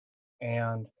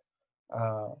 And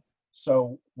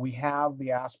so we have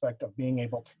the aspect of being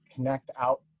able to connect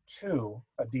out to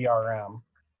a DRM,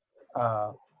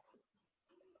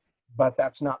 but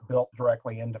that's not built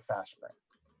directly into FastSpring.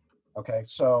 Okay,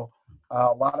 so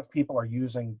a lot of people are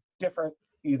using different,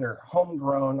 either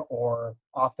homegrown or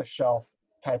off-the-shelf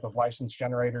type of license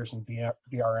generators and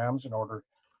DRMs in order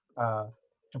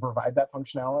to provide that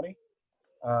functionality.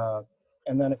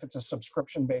 And then if it's a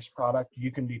subscription-based product,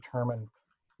 you can determine,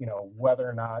 whether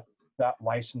or not that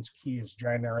license key is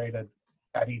generated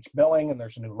at each billing and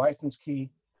there's a new license key,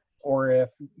 or if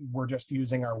we're just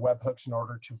using our webhooks in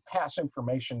order to pass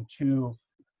information to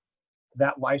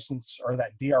that license or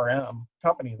that DRM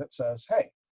company that says,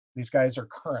 hey, these guys are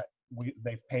current.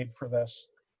 They've paid for this.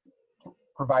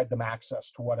 Provide them access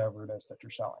to whatever it is that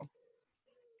you're selling.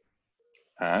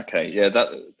 Okay, yeah,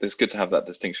 it's good to have that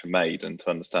distinction made and to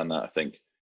understand that, I think.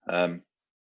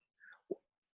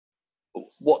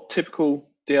 What typical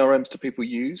DRMs do people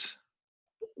use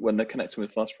when they're connecting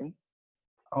with FastSpring?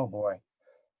 Oh boy.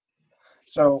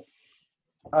 So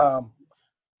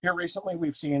here recently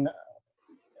we've seen,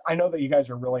 I know that you guys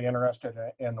are really interested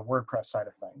in the WordPress side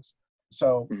of things.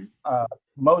 So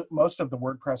most of the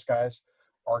WordPress guys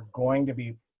are going to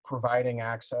be providing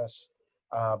access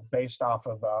based off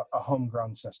of a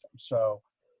homegrown system. So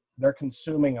they're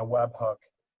consuming a webhook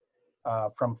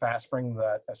from FastSpring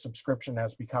that a subscription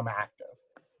has become active.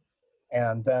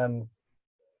 And then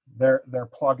their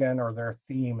plugin or their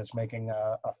theme is making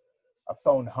a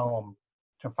phone home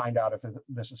to find out if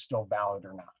this is still valid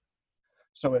or not.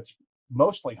 So it's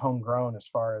mostly homegrown as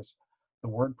far as the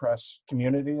WordPress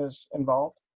community is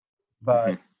involved,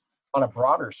 but on a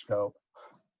broader scope,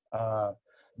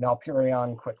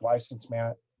 Nalpurion, Quick License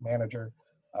Manager,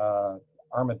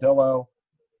 Armadillo,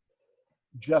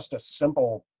 just a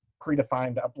simple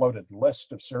predefined uploaded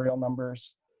list of serial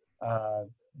numbers,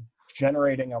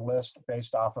 generating a list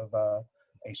based off of a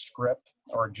script,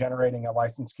 or generating a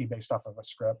license key based off of a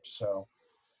script. So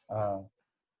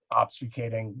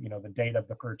obfuscating, the date of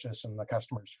the purchase and the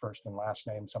customer's first and last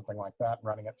name, something like that,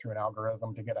 running it through an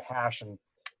algorithm to get a hash and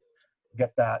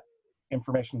get that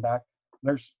information back.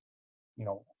 There's,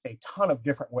 a ton of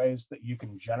different ways that you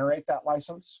can generate that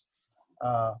license.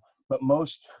 But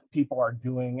most people are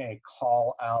doing a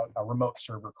call out, a remote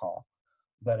server call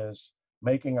that is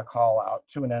making a call out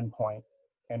to an endpoint.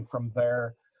 And from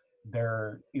there,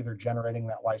 they're either generating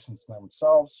that license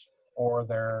themselves or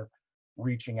they're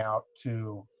reaching out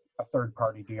to a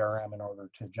third-party DRM in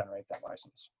order to generate that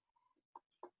license.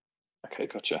 Okay,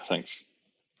 gotcha. Thanks.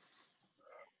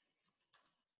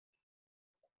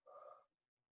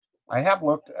 I have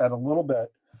looked at a little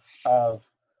bit of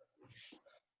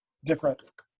different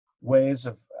ways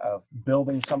of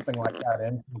building something like that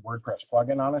into the WordPress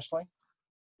plugin, honestly.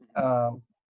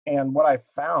 And what I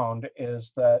found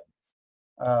is that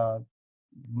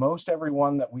most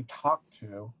everyone that we talk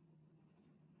to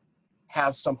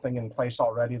has something in place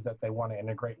already that they want to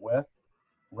integrate with,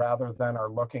 rather than are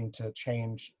looking to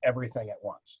change everything at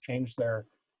once, change their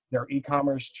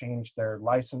e-commerce, change their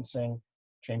licensing,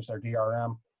 change their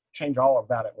DRM, change all of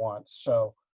that at once.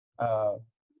 So,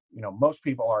 most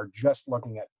people are just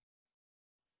looking at,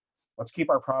 let's keep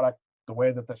our product the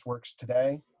way that this works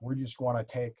today. We just want to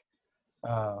take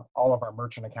all of our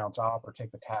merchant accounts off, or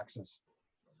take the taxes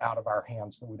out of our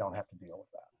hands so that we don't have to deal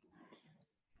with that.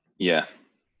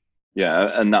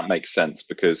 Yeah, and that makes sense,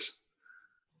 because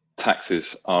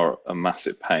taxes are a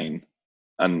massive pain,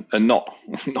 and not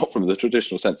from the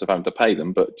traditional sense of having to pay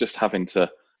them, but just having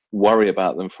to worry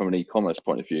about them from an e-commerce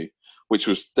point of view, which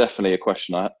was definitely a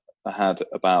question I had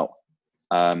about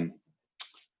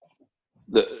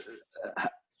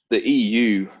the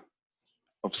EU,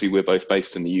 obviously we're both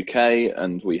based in the UK,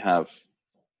 and we have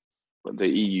the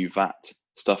EU VAT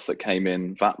stuff that came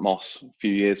in, VATMOS, a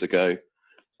few years ago.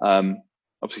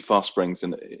 Obviously Fast Springs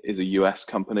is a US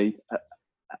company.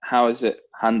 How is it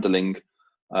handling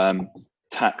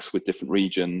tax with different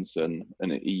regions and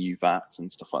EU VAT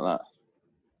and stuff like that?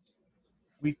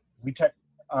 We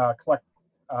collect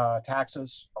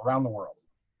taxes around the world.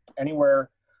 Anywhere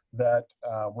that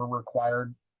we're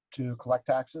required to collect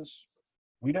taxes,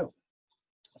 we do.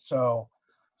 So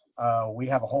we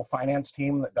have a whole finance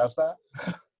team that does that.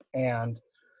 And,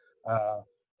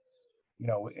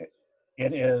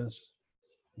 it is,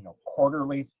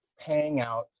 quarterly paying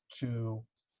out to,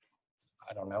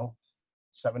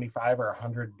 75 or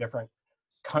 100 different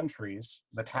countries,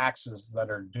 the taxes that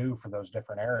are due for those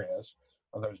different areas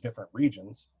or those different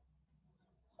regions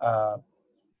on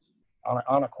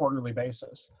a quarterly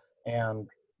basis. And,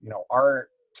 our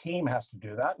team has to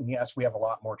do that. And yes, we have a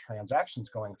lot more transactions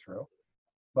going through,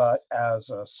 but as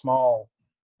a small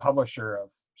publisher of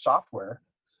software,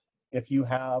 if you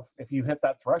hit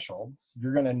that threshold,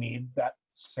 you're going to need that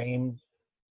same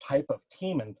type of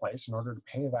team in place in order to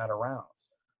pay that around,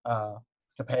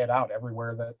 to pay it out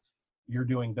everywhere that you're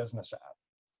doing business at.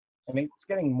 And it's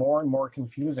getting more and more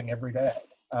confusing every day.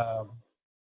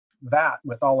 That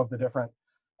with all of the different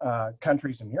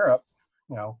countries in Europe,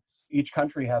 each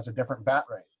country has a different VAT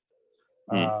rate.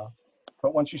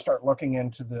 But once you start looking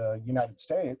into the United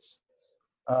States,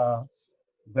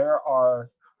 there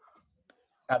are,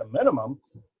 at a minimum,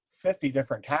 50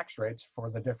 different tax rates for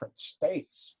the different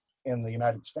states in the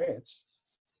United States.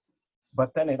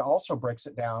 But then it also breaks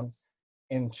it down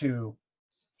into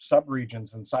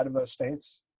subregions inside of those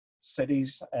states,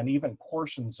 cities, and even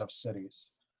portions of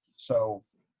cities. So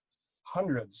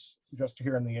hundreds just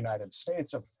here in the United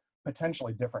States of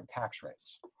potentially different tax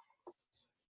rates.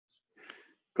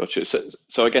 Gotcha.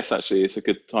 So I guess actually it's a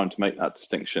good time to make that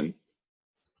distinction.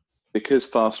 Because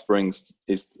Fast Springs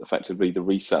is effectively the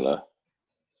reseller,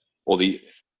 or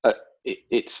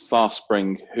it's Fast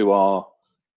Spring who are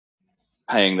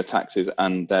paying the taxes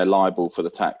and they're liable for the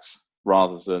tax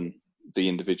rather than the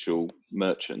individual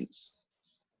merchants.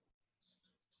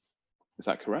 Is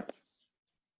that correct?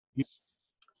 Yes.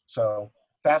 So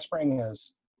Fast Spring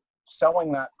is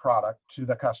selling that product to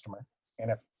the customer, and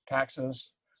if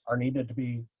taxes are needed to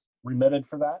be remitted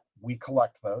for that, we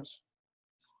collect those,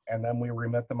 and then we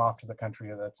remit them off to the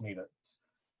country that's needed.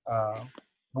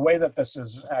 The way that this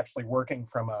is actually working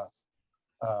from a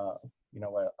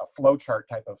flow chart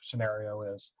type of scenario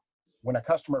is when a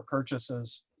customer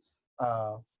purchases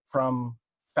from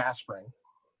Fast Spring,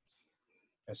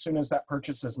 as soon as that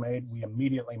purchase is made, we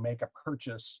immediately make a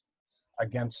purchase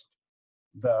against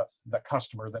the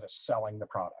customer that is selling the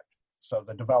product. So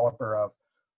the developer of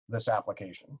this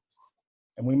application.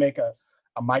 And we make a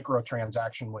micro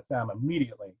transaction with them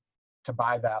immediately to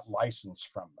buy that license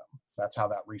from them. That's how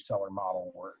that reseller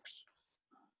model works.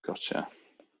 Gotcha.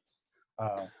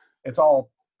 It's all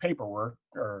paperwork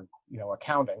or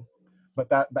accounting, but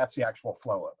that's the actual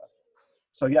flow of it.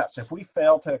 So yes, if we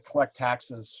fail to collect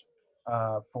taxes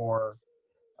for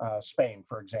Spain,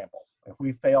 for example, if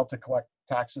we fail to collect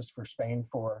taxes for Spain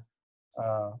for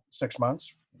 6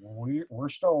 months, we're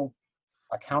still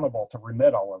accountable to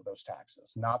remit all of those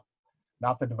taxes, not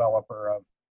the developer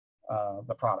of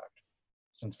the product.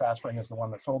 Since Fast Spring is the one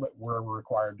that sold it, we're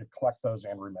required to collect those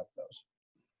and remit those.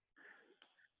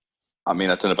 I mean,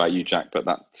 I don't know about you, Jack, but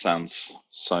that sounds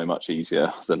so much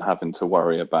easier than having to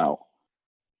worry about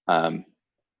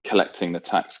collecting the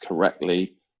tax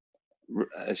correctly,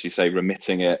 as you say,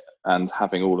 remitting it, and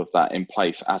having all of that in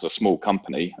place as a small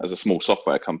company, as a small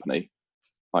software company.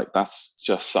 Like, that's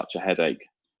just such a headache.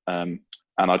 And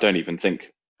I don't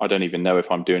even know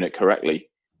if I'm doing it correctly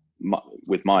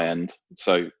with my end.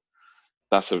 So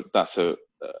that's a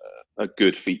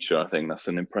good feature. I think that's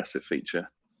an impressive feature.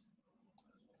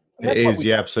 It is,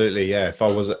 yeah, absolutely, yeah. If I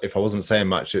wasn't saying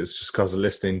much, it's just because of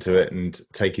listening to it and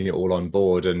taking it all on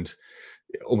board, and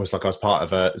almost like I was part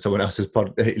of someone else's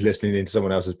listening into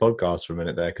someone else's podcast for a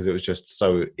minute there, because it was just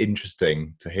so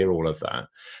interesting to hear all of that.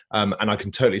 And I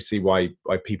can totally see why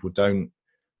people don't,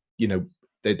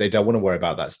 they don't want to worry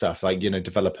about that stuff. Like,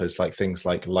 developers, like things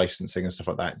like licensing and stuff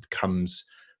like that becomes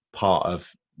part of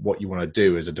what you want to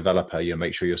do as a developer.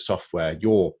 Make sure your software,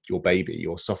 your baby,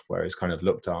 your software is kind of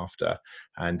looked after,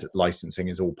 and licensing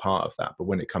is all part of that. But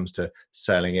when it comes to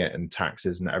selling it and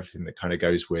taxes and everything that kind of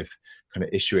goes with kind of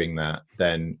issuing that,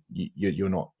 then you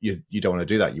don't want to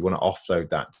do that. You want to offload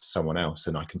that to someone else.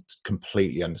 And I can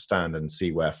completely understand and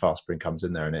see where Fast Spring comes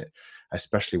in there, and it,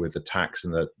 especially with the tax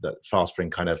and the Fast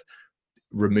Spring kind of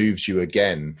removes you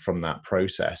again from that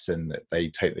process, and they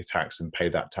take the tax and pay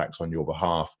that tax on your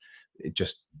behalf. It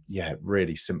just, it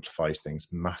really simplifies things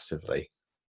massively.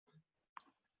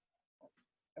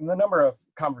 And the number of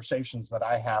conversations that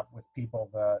I have with people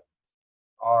that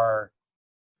are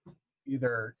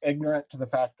either ignorant to the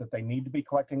fact that they need to be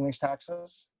collecting these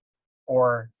taxes,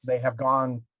 or they have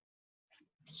gone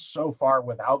so far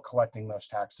without collecting those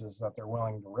taxes that they're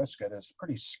willing to risk it, is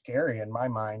pretty scary in my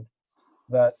mind.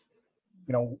 That,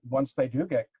 once they do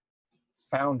get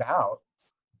found out,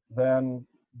 then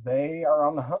they are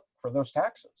on the hook for those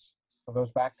taxes, for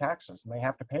those back taxes, and they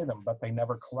have to pay them, but they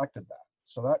never collected that.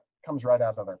 So that comes right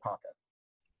out of their pocket.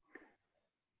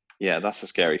 Yeah, that's a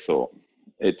scary thought.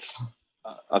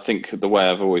 I think the way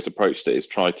I've always approached it is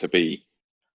try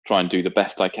and do the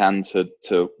best I can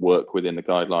to work within the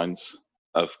guidelines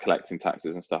of collecting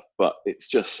taxes and stuff, but it's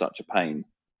just such a pain.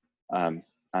 And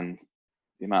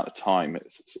the amount of time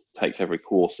it takes every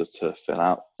quarter to fill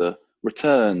out the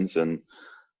returns and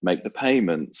make the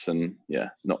payments, and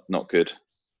not good.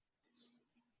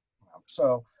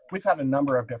 So we've had a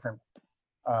number of different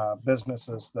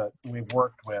businesses that we've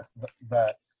worked with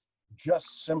that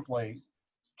just simply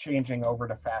changing over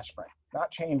to FastSpring, not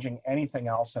changing anything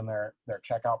else in their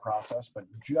checkout process, but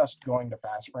just going to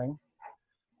FastSpring,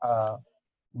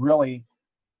 really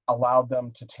allowed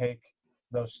them to take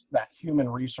that human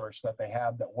resource that they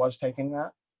had that was taking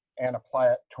that and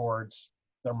apply it towards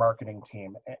their marketing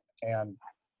team and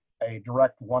a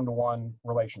direct one-to-one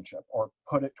relationship, or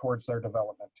put it towards their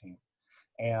development team.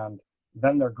 And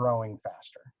then they're growing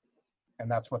faster. And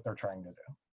that's what they're trying to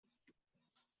do.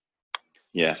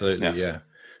 Yeah, absolutely. Yeah.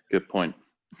 Good point.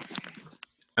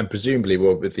 And presumably,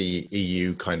 with the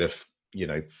EU kind of,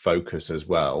 focus as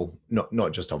well,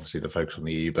 not just obviously the focus on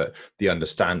the EU, but the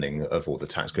understanding of all the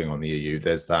tax going on in the EU,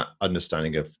 there's that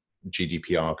understanding of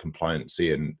GDPR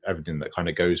compliancy and everything that kind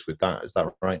of goes with that. Is that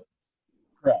right?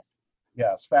 Correct.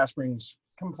 Yes, FastSpring's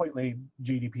completely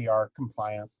GDPR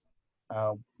compliant.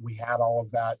 We had all of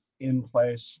that in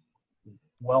place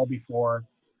well before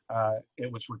it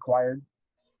was required.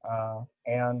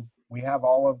 And we have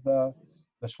all of the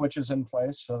switches in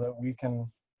place so that we can,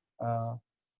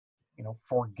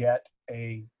 forget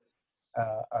a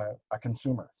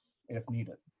consumer if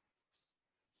needed.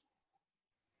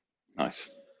 Nice.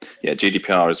 Yeah,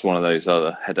 GDPR is one of those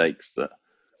other headaches that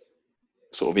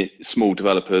sort of small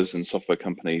developers and software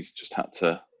companies just had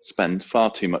to spend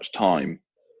far too much time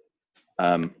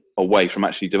away from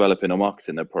actually developing or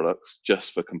marketing their products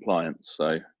just for compliance.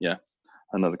 So yeah,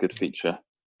 another good feature.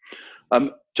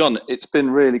 John, it's been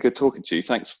really good talking to you.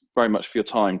 Thanks very much for your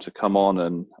time to come on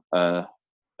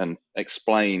and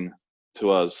explain to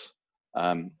us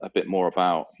a bit more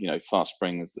about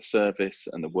FastSpring as the service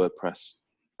and the WordPress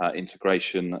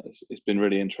integration. It's been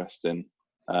really interesting.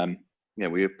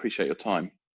 We appreciate your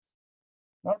time.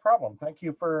 Not a problem. Thank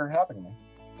you for having me.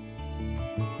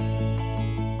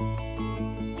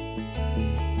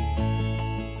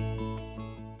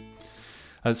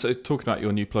 So talking about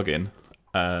your new plugin,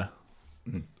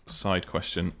 side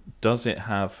question, does it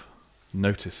have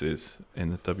notices in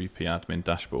the WP admin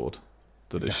dashboard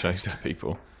that it shows to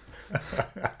people?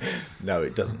 No,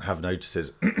 it doesn't have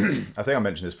notices. I think I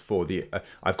mentioned this before.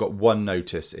 I've got one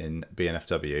notice in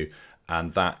BNFW,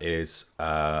 and that is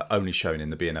only shown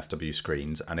in the BNFW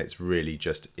screens, and it's really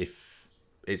just if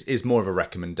it is more of a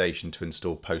recommendation to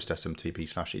install post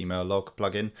SMTP/email log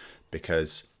plugin,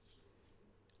 because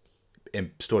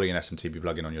installing an SMTP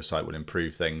plugin on your site will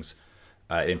improve things,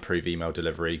 improve email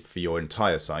delivery for your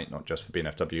entire site, not just for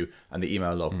BNFW, and the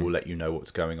email log will let you know what's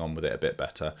going on with it a bit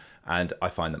better. And I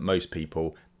find that most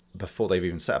people, before they've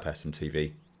even set up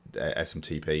SMTP,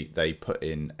 they put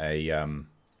in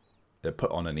they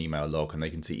put on an email log, and they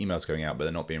can see emails going out, but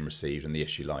they're not being received, and the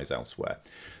issue lies elsewhere.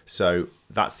 So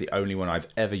that's the only one I've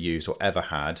ever used or ever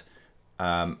had.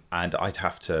 And I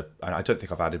don't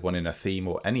think I've added one in a theme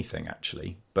or anything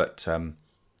actually, but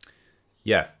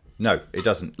no, it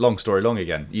doesn't. Long story long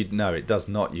again. It does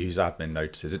not use admin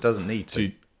notices. It doesn't need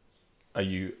to. Are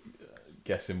you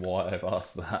guessing why I've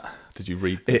asked that? Did you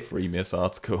read the Freemius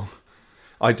article?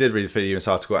 I did read the Freemius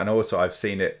article, and also I've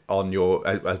seen it on your,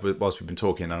 whilst we've been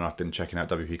talking, and I've been checking out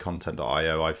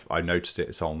wpcontent.io, I noticed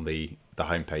it's on the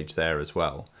homepage there as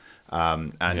well.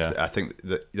 I think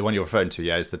the one you're referring to,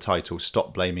 is the title,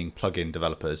 Stop Blaming Plugin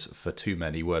Developers for Too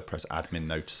Many WordPress Admin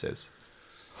Notices.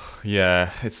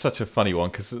 Yeah, it's such a funny one,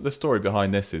 because the story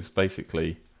behind this is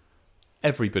basically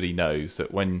everybody knows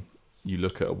that when you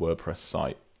look at a WordPress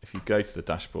site, if you go to the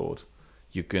dashboard,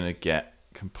 you're going to get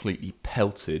completely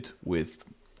pelted with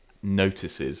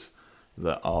notices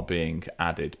that are being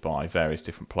added by various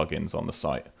different plugins on the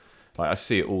site. Like I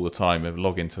see it all the time. I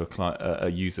log into a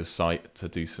user site to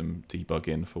do some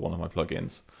debugging for one of my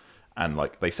plugins, and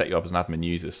like they set you up as an admin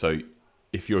user. So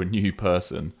if you're a new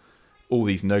person, all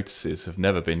these notices have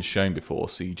never been shown before,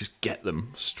 so you just get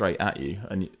them straight at you,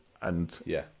 and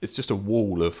Yeah. it's just a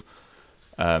wall of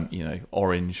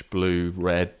orange, blue,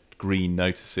 red, green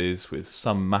notices with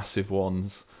some massive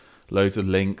ones, loads of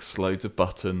links, loads of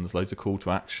buttons, loads of call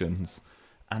to actions,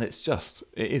 and it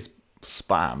is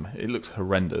spam. It looks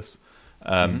horrendous.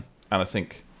 And I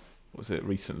think, was it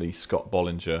recently, Scott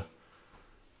Bollinger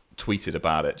tweeted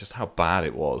about it, just how bad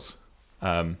it was.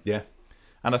 Yeah.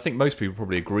 And I think most people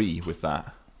probably agree with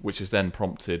that, which has then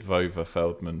prompted Vova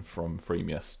Feldman from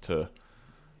Freemius to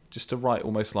write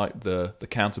almost like the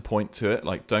counterpoint to it.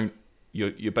 Like,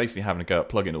 you're basically having a go at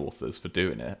plugin authors for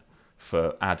doing it,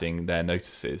 for adding their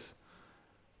notices.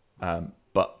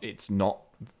 But it's not,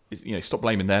 stop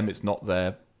blaming them. It's not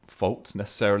their fault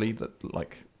necessarily that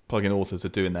like plugin authors are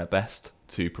doing their best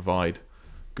to provide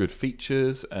good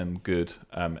features and good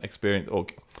experience, or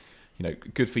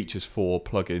good features for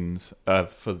plugins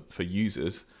for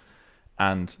users,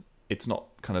 and it's not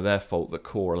kind of their fault that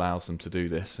Core allows them to do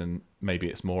this, and maybe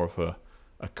it's more of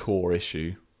a Core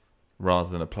issue rather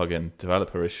than a plugin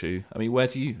developer issue. I mean, where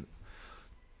do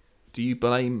you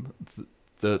blame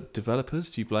the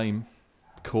developers? Do you blame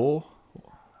Core?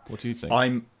 What do you think?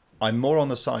 I'm more on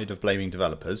the side of blaming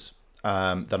developers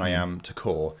than I am to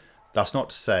Core. That's not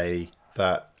to say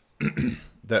that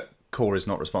that Core is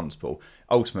not responsible.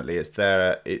 Ultimately, it's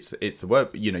the word.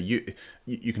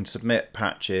 You can submit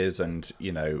patches and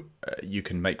you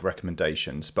can make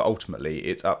recommendations, but ultimately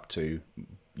it's up to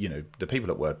the people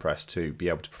at WordPress to be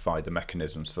able to provide the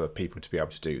mechanisms for people to be able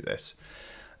to do this.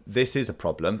 This is a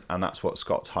problem, and that's what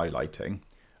Scott's highlighting.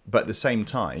 But at the same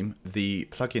time, the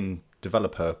plugin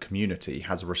developer community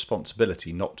has a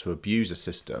responsibility not to abuse a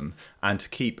system and to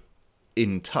keep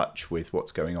in touch with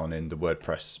what's going on in the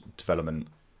WordPress development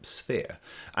sphere.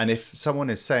 And if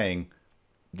someone is saying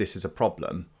this is a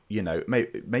problem,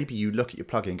 maybe you look at your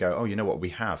plugin and go, oh, you know what, we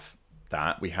have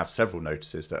several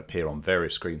notices that appear on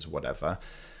various screens or whatever.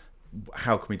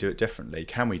 How can we do it differently?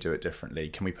 Can we do it differently?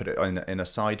 Can we put it in a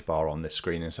sidebar on this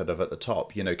screen instead of at the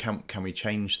top? Can we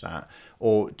change that?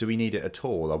 Or do we need it at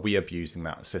all? Are we abusing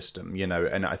that system?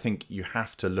 And I think you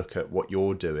have to look at what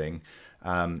you're doing.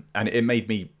 And it made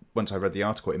me, once I read the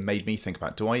article, it made me think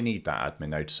about, do I need that admin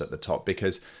notice at the top?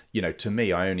 Because, to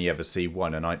me, I only ever see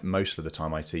one, and most of the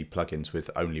time I see plugins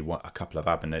with only a couple of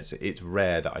admin notes. It's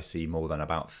rare that I see more than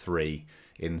about 3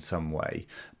 in some way.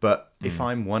 But if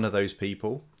I'm one of those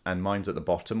people, and mine's at the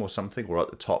bottom or something, or at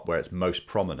the top where it's most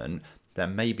prominent,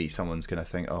 then maybe someone's going to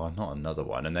think, oh, not another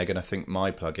one. And they're going to think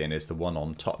my plugin is the one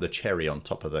on top, the cherry on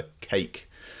top of the cake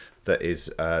that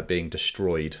is being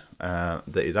destroyed,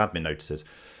 that is admin notices.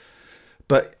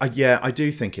 But I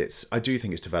do think it's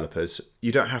developers.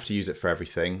 You don't have to use it for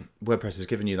everything. WordPress has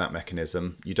given you that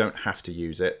mechanism. You don't have to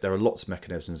use it. There are lots of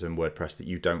mechanisms in WordPress that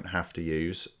you don't have to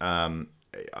use.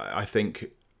 I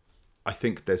think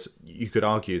you could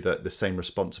argue that the same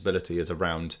responsibility is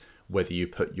around whether you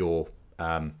put your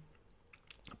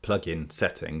plugin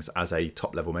settings as a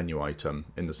top-level menu item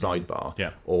in the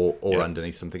sidebar, or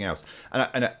underneath something else.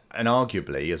 And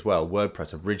arguably as well,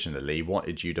 WordPress originally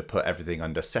wanted you to put everything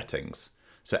under settings,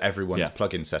 so everyone's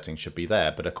plugin settings should be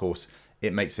there. But of course,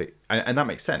 it makes it, and that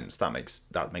makes sense. That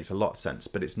makes a lot of sense.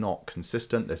 But it's not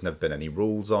consistent. There's never been any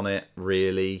rules on it,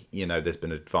 really. There's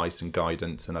been advice and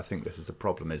guidance, and I think this is the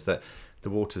problem: is that the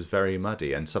water's very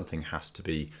muddy, and something has to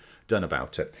be done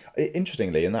about it.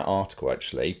 Interestingly, in that article,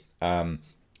 actually,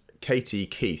 Katie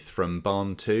Keith from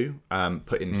Barn2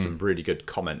 put in some really good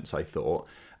comments, I thought,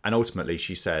 and ultimately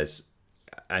she says,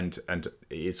 and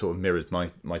it sort of mirrors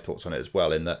my thoughts on it as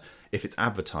well, in that if it's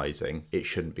advertising, it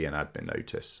shouldn't be an admin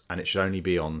notice, and it should only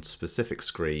be on specific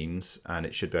screens, and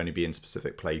it should only be in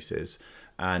specific places,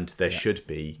 and there should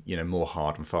be more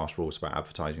hard and fast rules about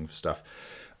advertising for stuff.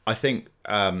 I think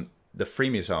the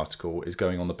Freemius article is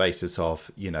going on the basis of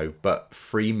but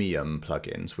freemium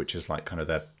plugins, which is like kind of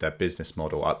their business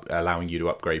model, allowing you to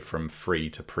upgrade from free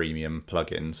to premium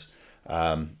plugins,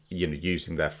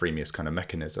 using their Freemius kind of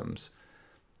mechanisms.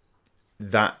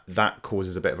 That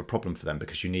causes a bit of a problem for them,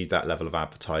 because you need that level of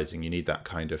advertising, you need that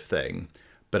kind of thing.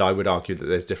 But I would argue that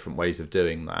there's different ways of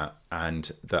doing that,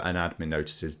 and that an admin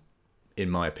notice is, in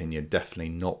my opinion, definitely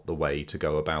not the way to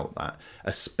go about that,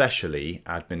 especially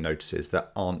admin notices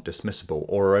that aren't dismissible,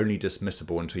 or are only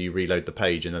dismissible until you reload the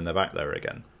page and then they're back there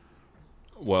again.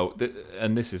 Well,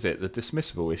 and this is it. The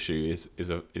dismissible issue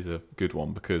is a good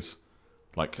one, because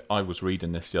like I was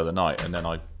reading this the other night, and then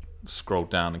I scrolled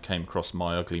down and came across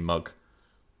my ugly mug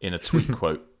in a tweet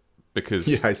quote, because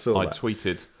I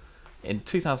tweeted in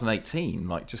 2018,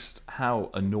 like just how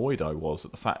annoyed I was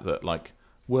at the fact that like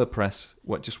WordPress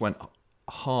just went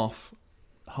half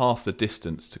the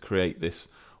distance to create this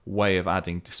way of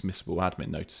adding dismissible admin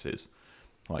notices,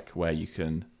 like where you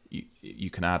can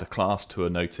add a class to a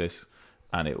notice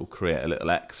and it will create a little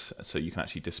X, so you can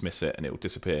actually dismiss it and it will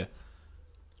disappear.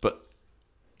 But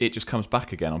it just comes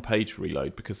back again on page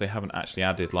reload because they haven't actually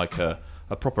added like a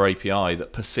proper API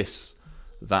that persists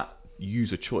that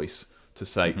user choice to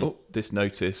say, oh, this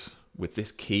notice with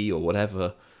this key or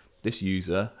whatever, this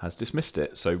user has dismissed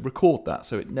it, so record that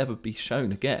so it never be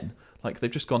shown again. Like they've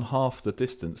just gone half the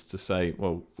distance to say,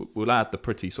 well, we'll add the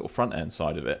pretty sort of front end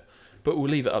side of it, but we'll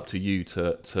leave it up to you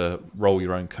to roll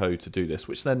your own code to do this,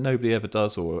 which then nobody ever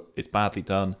does, or it's badly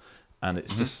done, and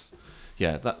it's just,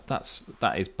 yeah,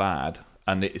 that is bad,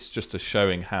 and it's just a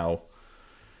showing how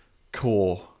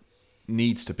Core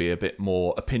needs to be a bit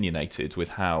more opinionated with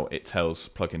how it tells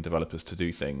plugin developers to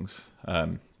do things.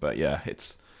 But yeah,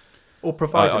 it's or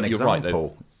provide an you're right,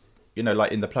 example. You know,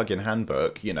 like in the plugin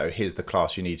handbook, you know, here's the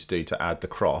class you need to do to add the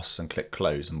cross and click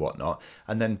close and whatnot.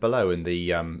 And then below in the,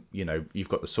 you know, you've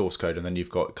got the source code and then you've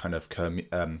got kind of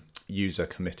user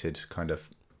committed kind of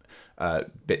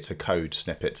bits of code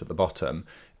snippets at the bottom.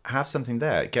 Have something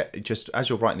there. Get just as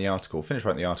you're writing the article, finish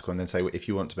writing the article, and then say, if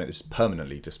you want to make this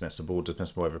permanently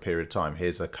dismissible over a period of time,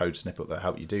 here's a code snippet that'll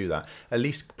help you do that. At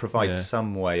least provide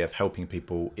some way of helping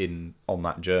people in on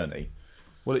that journey.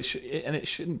 Well, it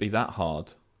shouldn't be that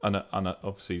hard. And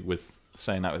obviously with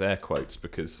saying that with air quotes,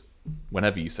 because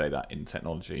whenever you say that in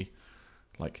technology,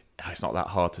 like, it's not that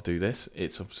hard to do this,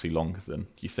 it's obviously longer than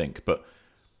you think, but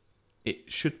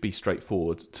it should be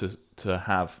straightforward to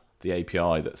have the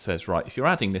API that says, right, if you're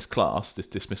adding this class, this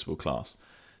dismissible class,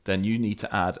 then you need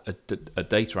to add a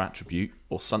data attribute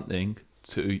or something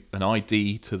to an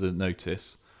ID to the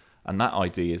notice, and that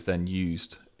ID is then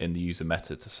used in the user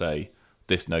meta to say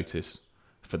this notice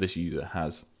for this user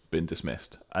has been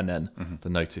dismissed, and then the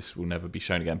notice will never be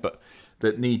shown again. But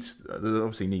there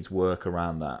obviously needs work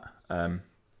around that.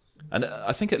 And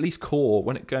I think at least Core,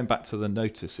 going back to the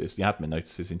notices, the admin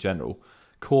notices in general,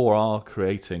 Core are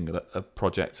creating a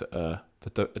project, the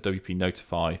WP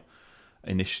Notify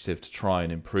initiative to try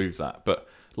and improve that. But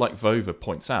like Vova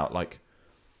points out, like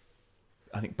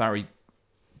I think Barry,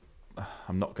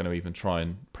 I'm not going to even try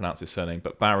and pronounce his surname,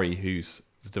 but Barry, who's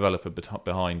the developer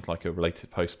behind like a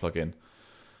related post plugin,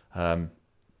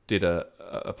 did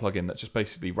a plugin that just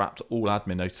basically wrapped all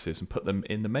admin notices and put them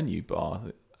in the menu bar,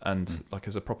 and like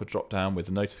as a proper drop down with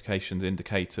a notifications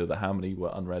indicator that how many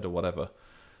were unread or whatever.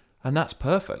 And that's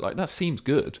perfect. Like that seems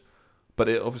good, but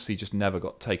it obviously just never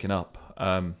got taken up.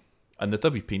 And the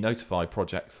WP Notify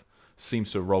project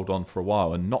seems to have rolled on for a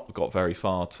while and not got very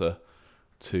far to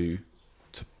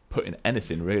put in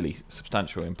anything really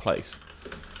substantial in place.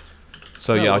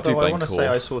 So yeah, I do blame I want to Core, say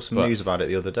I saw some news about it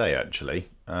the other day actually,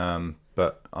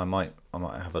 but I might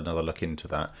have another look into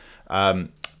that.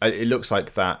 It looks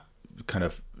like that kind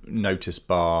of notice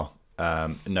bar,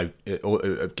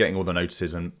 getting all the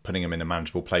notices and putting them in a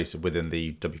manageable place within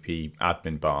the WP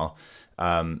admin bar.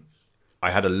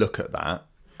 I had a look at that,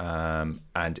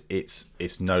 and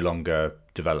it's no longer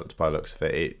developed by the looks of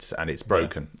it. It's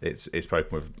broken. Yeah. It's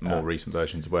broken with more recent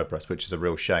versions of WordPress, which is a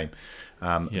real shame.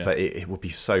 But it would be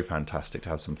so fantastic to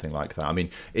have something like that. I mean,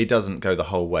 it doesn't go the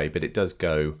whole way, but it does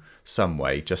go some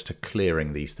way just to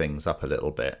clearing these things up a little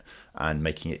bit and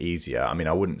making it easier. I mean,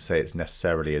 I wouldn't say it's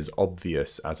necessarily as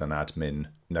obvious as an admin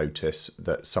notice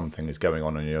that something is going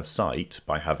on your site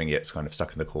by having it kind of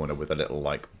stuck in the corner with a little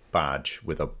like badge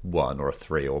with a 1 or a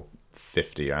 3 or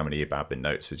 50, how many admin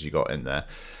notices you got in there.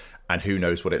 And who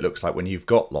knows what it looks like when you've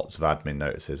got lots of admin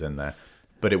notices in there.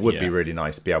 But it would be really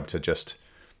nice to be able to just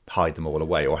hide them all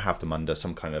away, or have them under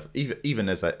some kind of, even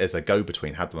as a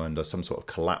go-between, have them under some sort of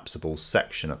collapsible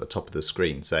section at the top of the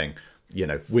screen saying, you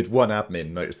know, with one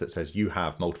admin notice that says you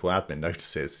have multiple admin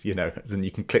notices, you know, then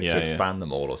you can click to expand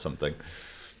them all or something.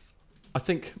 I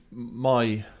think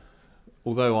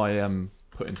although I am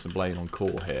putting some blame on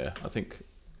Core here, I think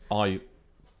I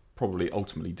probably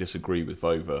ultimately disagree with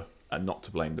Vova, and not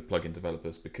to blame the plugin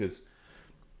developers, because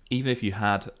even if you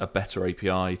had a better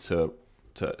API to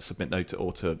submit note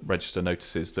or to register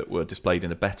notices that were displayed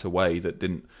in a better way, that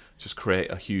didn't just create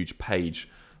a huge page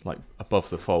like above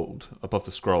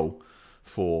the scroll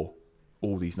for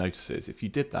all these notices, if you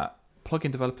did that,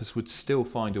 plugin developers would still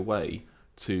find a way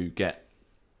to get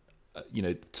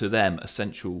to them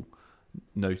essential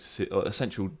notices or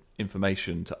essential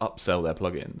information to upsell their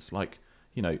plugins. Like,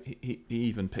 you know, he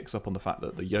even picks up on the fact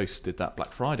that the Yoast did that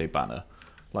Black Friday banner.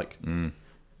 Like,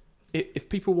 if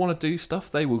people want to do stuff,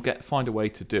 they will find a way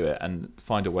to do it and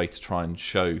find a way to try and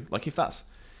show. Like, if that's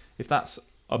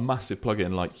a massive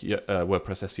plugin like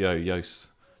WordPress SEO, Yoast,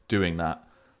 doing that,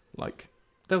 like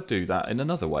they'll do that in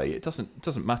another way. It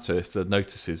doesn't matter if the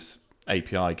notices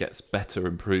API gets better,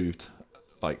 improved.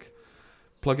 Like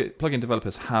plugin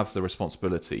developers have the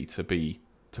responsibility to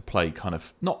play kind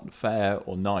of not fair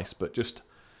or nice, but just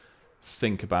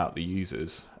think about the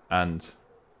users. And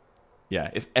yeah,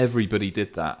 if everybody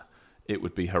did that, it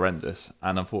would be horrendous.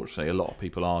 And unfortunately, a lot of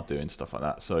people are doing stuff like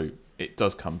that. So it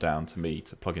does come down to me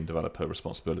to plugin developer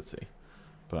responsibility.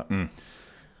 But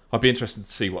I'd be interested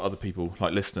to see what other people,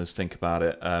 like listeners, think about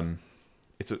it.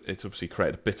 It's obviously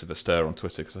created a bit of a stir on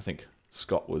Twitter because I think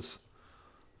Scott was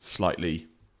slightly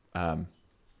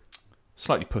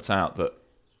put out that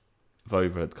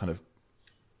Vova had kind of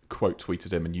quote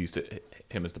tweeted him and used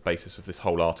him as the basis of this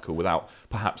whole article without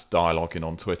perhaps dialoguing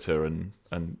on Twitter and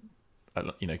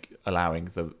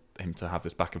allowing him to have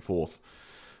this back and forth.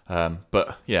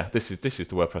 But yeah, this is the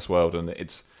WordPress world, and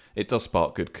it does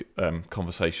spark good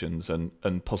conversations,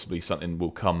 and possibly something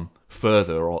will come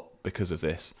further because of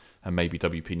this, and maybe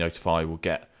WP Notify will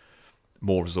get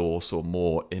more resource or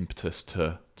more impetus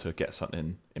to get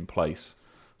something in place.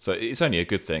 So it's only a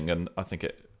good thing, and I think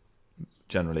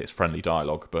generally it's friendly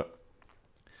dialogue. But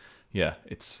yeah,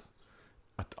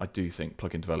 I do think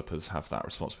plugin developers have that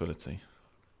responsibility.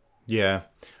 Yeah,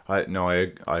 I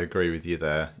agree with you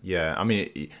there. Yeah, I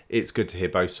mean, it's good to hear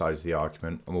both sides of the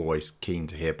argument. I'm always keen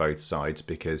to hear both sides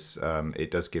because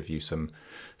it does give you some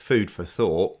food for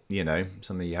thought,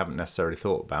 something you haven't necessarily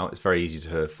thought about. It's very easy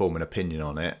to form an opinion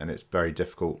on it, and it's very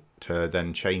difficult to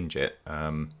then change it,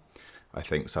 I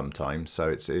think, sometimes. So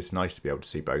it's nice to be able to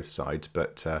see both sides.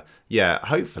 But yeah,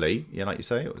 hopefully, like you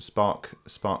say, it will spark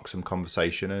some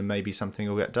conversation, and maybe something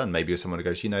will get done. Maybe if someone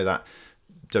goes, that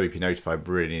WP Notify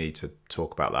really need to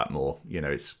talk about that more.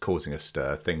 It's causing a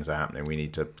stir. Things are happening. We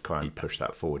need to try and push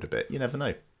that forward a bit. You never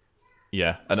know.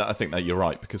 Yeah, and I think that you're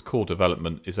right, because core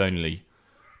development is only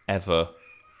ever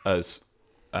as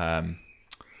the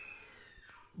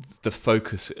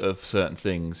focus of certain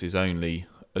things is only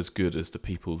as good as the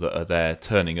people that are there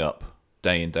turning up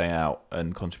day in, day out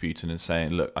and contributing and saying,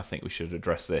 look, I think we should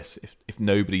address this. If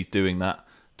nobody's doing that,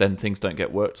 then things don't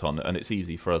get worked on, and it's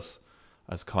easy for us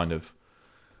as kind of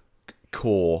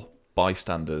core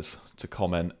bystanders to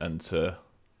comment and to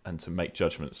make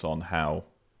judgments on how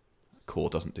core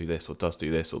doesn't do this or does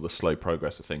do this, or the slow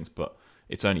progress of things, but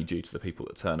it's only due to the people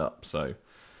that turn up. So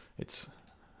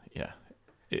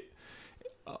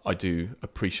I do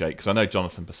appreciate, because I know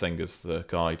Jonathan Basenga's the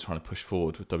guy trying to push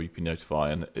forward with WP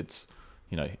Notify, and it's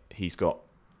he's got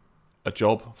a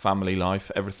job, family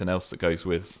life, everything else that goes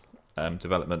with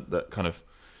development, that kind of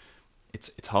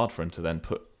it's hard for him to then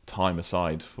put time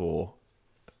aside for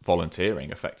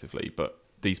volunteering effectively. But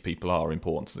these people are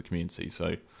important to the community,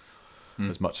 so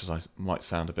as much as I might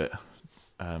sound a bit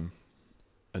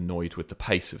annoyed with the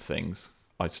pace of things,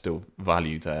 I still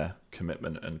value their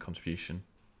commitment and contribution.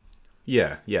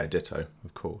 Yeah, ditto,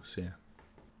 of course, yeah.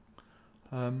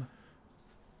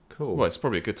 Cool. Well, it's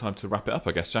probably a good time to wrap it up,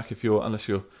 I guess, Jack, unless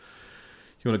you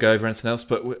want to go over anything else.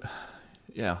 But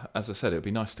yeah, as I said, it would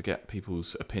be nice to get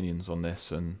people's opinions on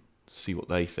this and see what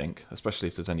they think, especially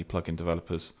if there's any plugin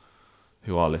developers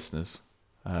who are listeners.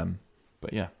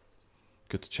 But yeah,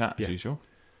 good to chat as usual.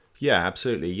 Yeah,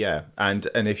 absolutely. Yeah, and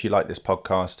if you like this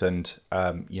podcast and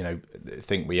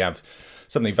think we have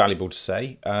something valuable to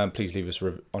say, please leave us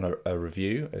on a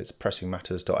review. It's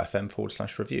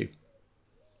pressingmatters.fm/review.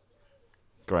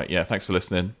 Great. Yeah, thanks for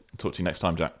listening. Talk to you next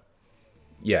time, Jack.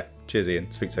 Yeah. Cheers,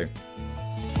 Ian. Speak soon.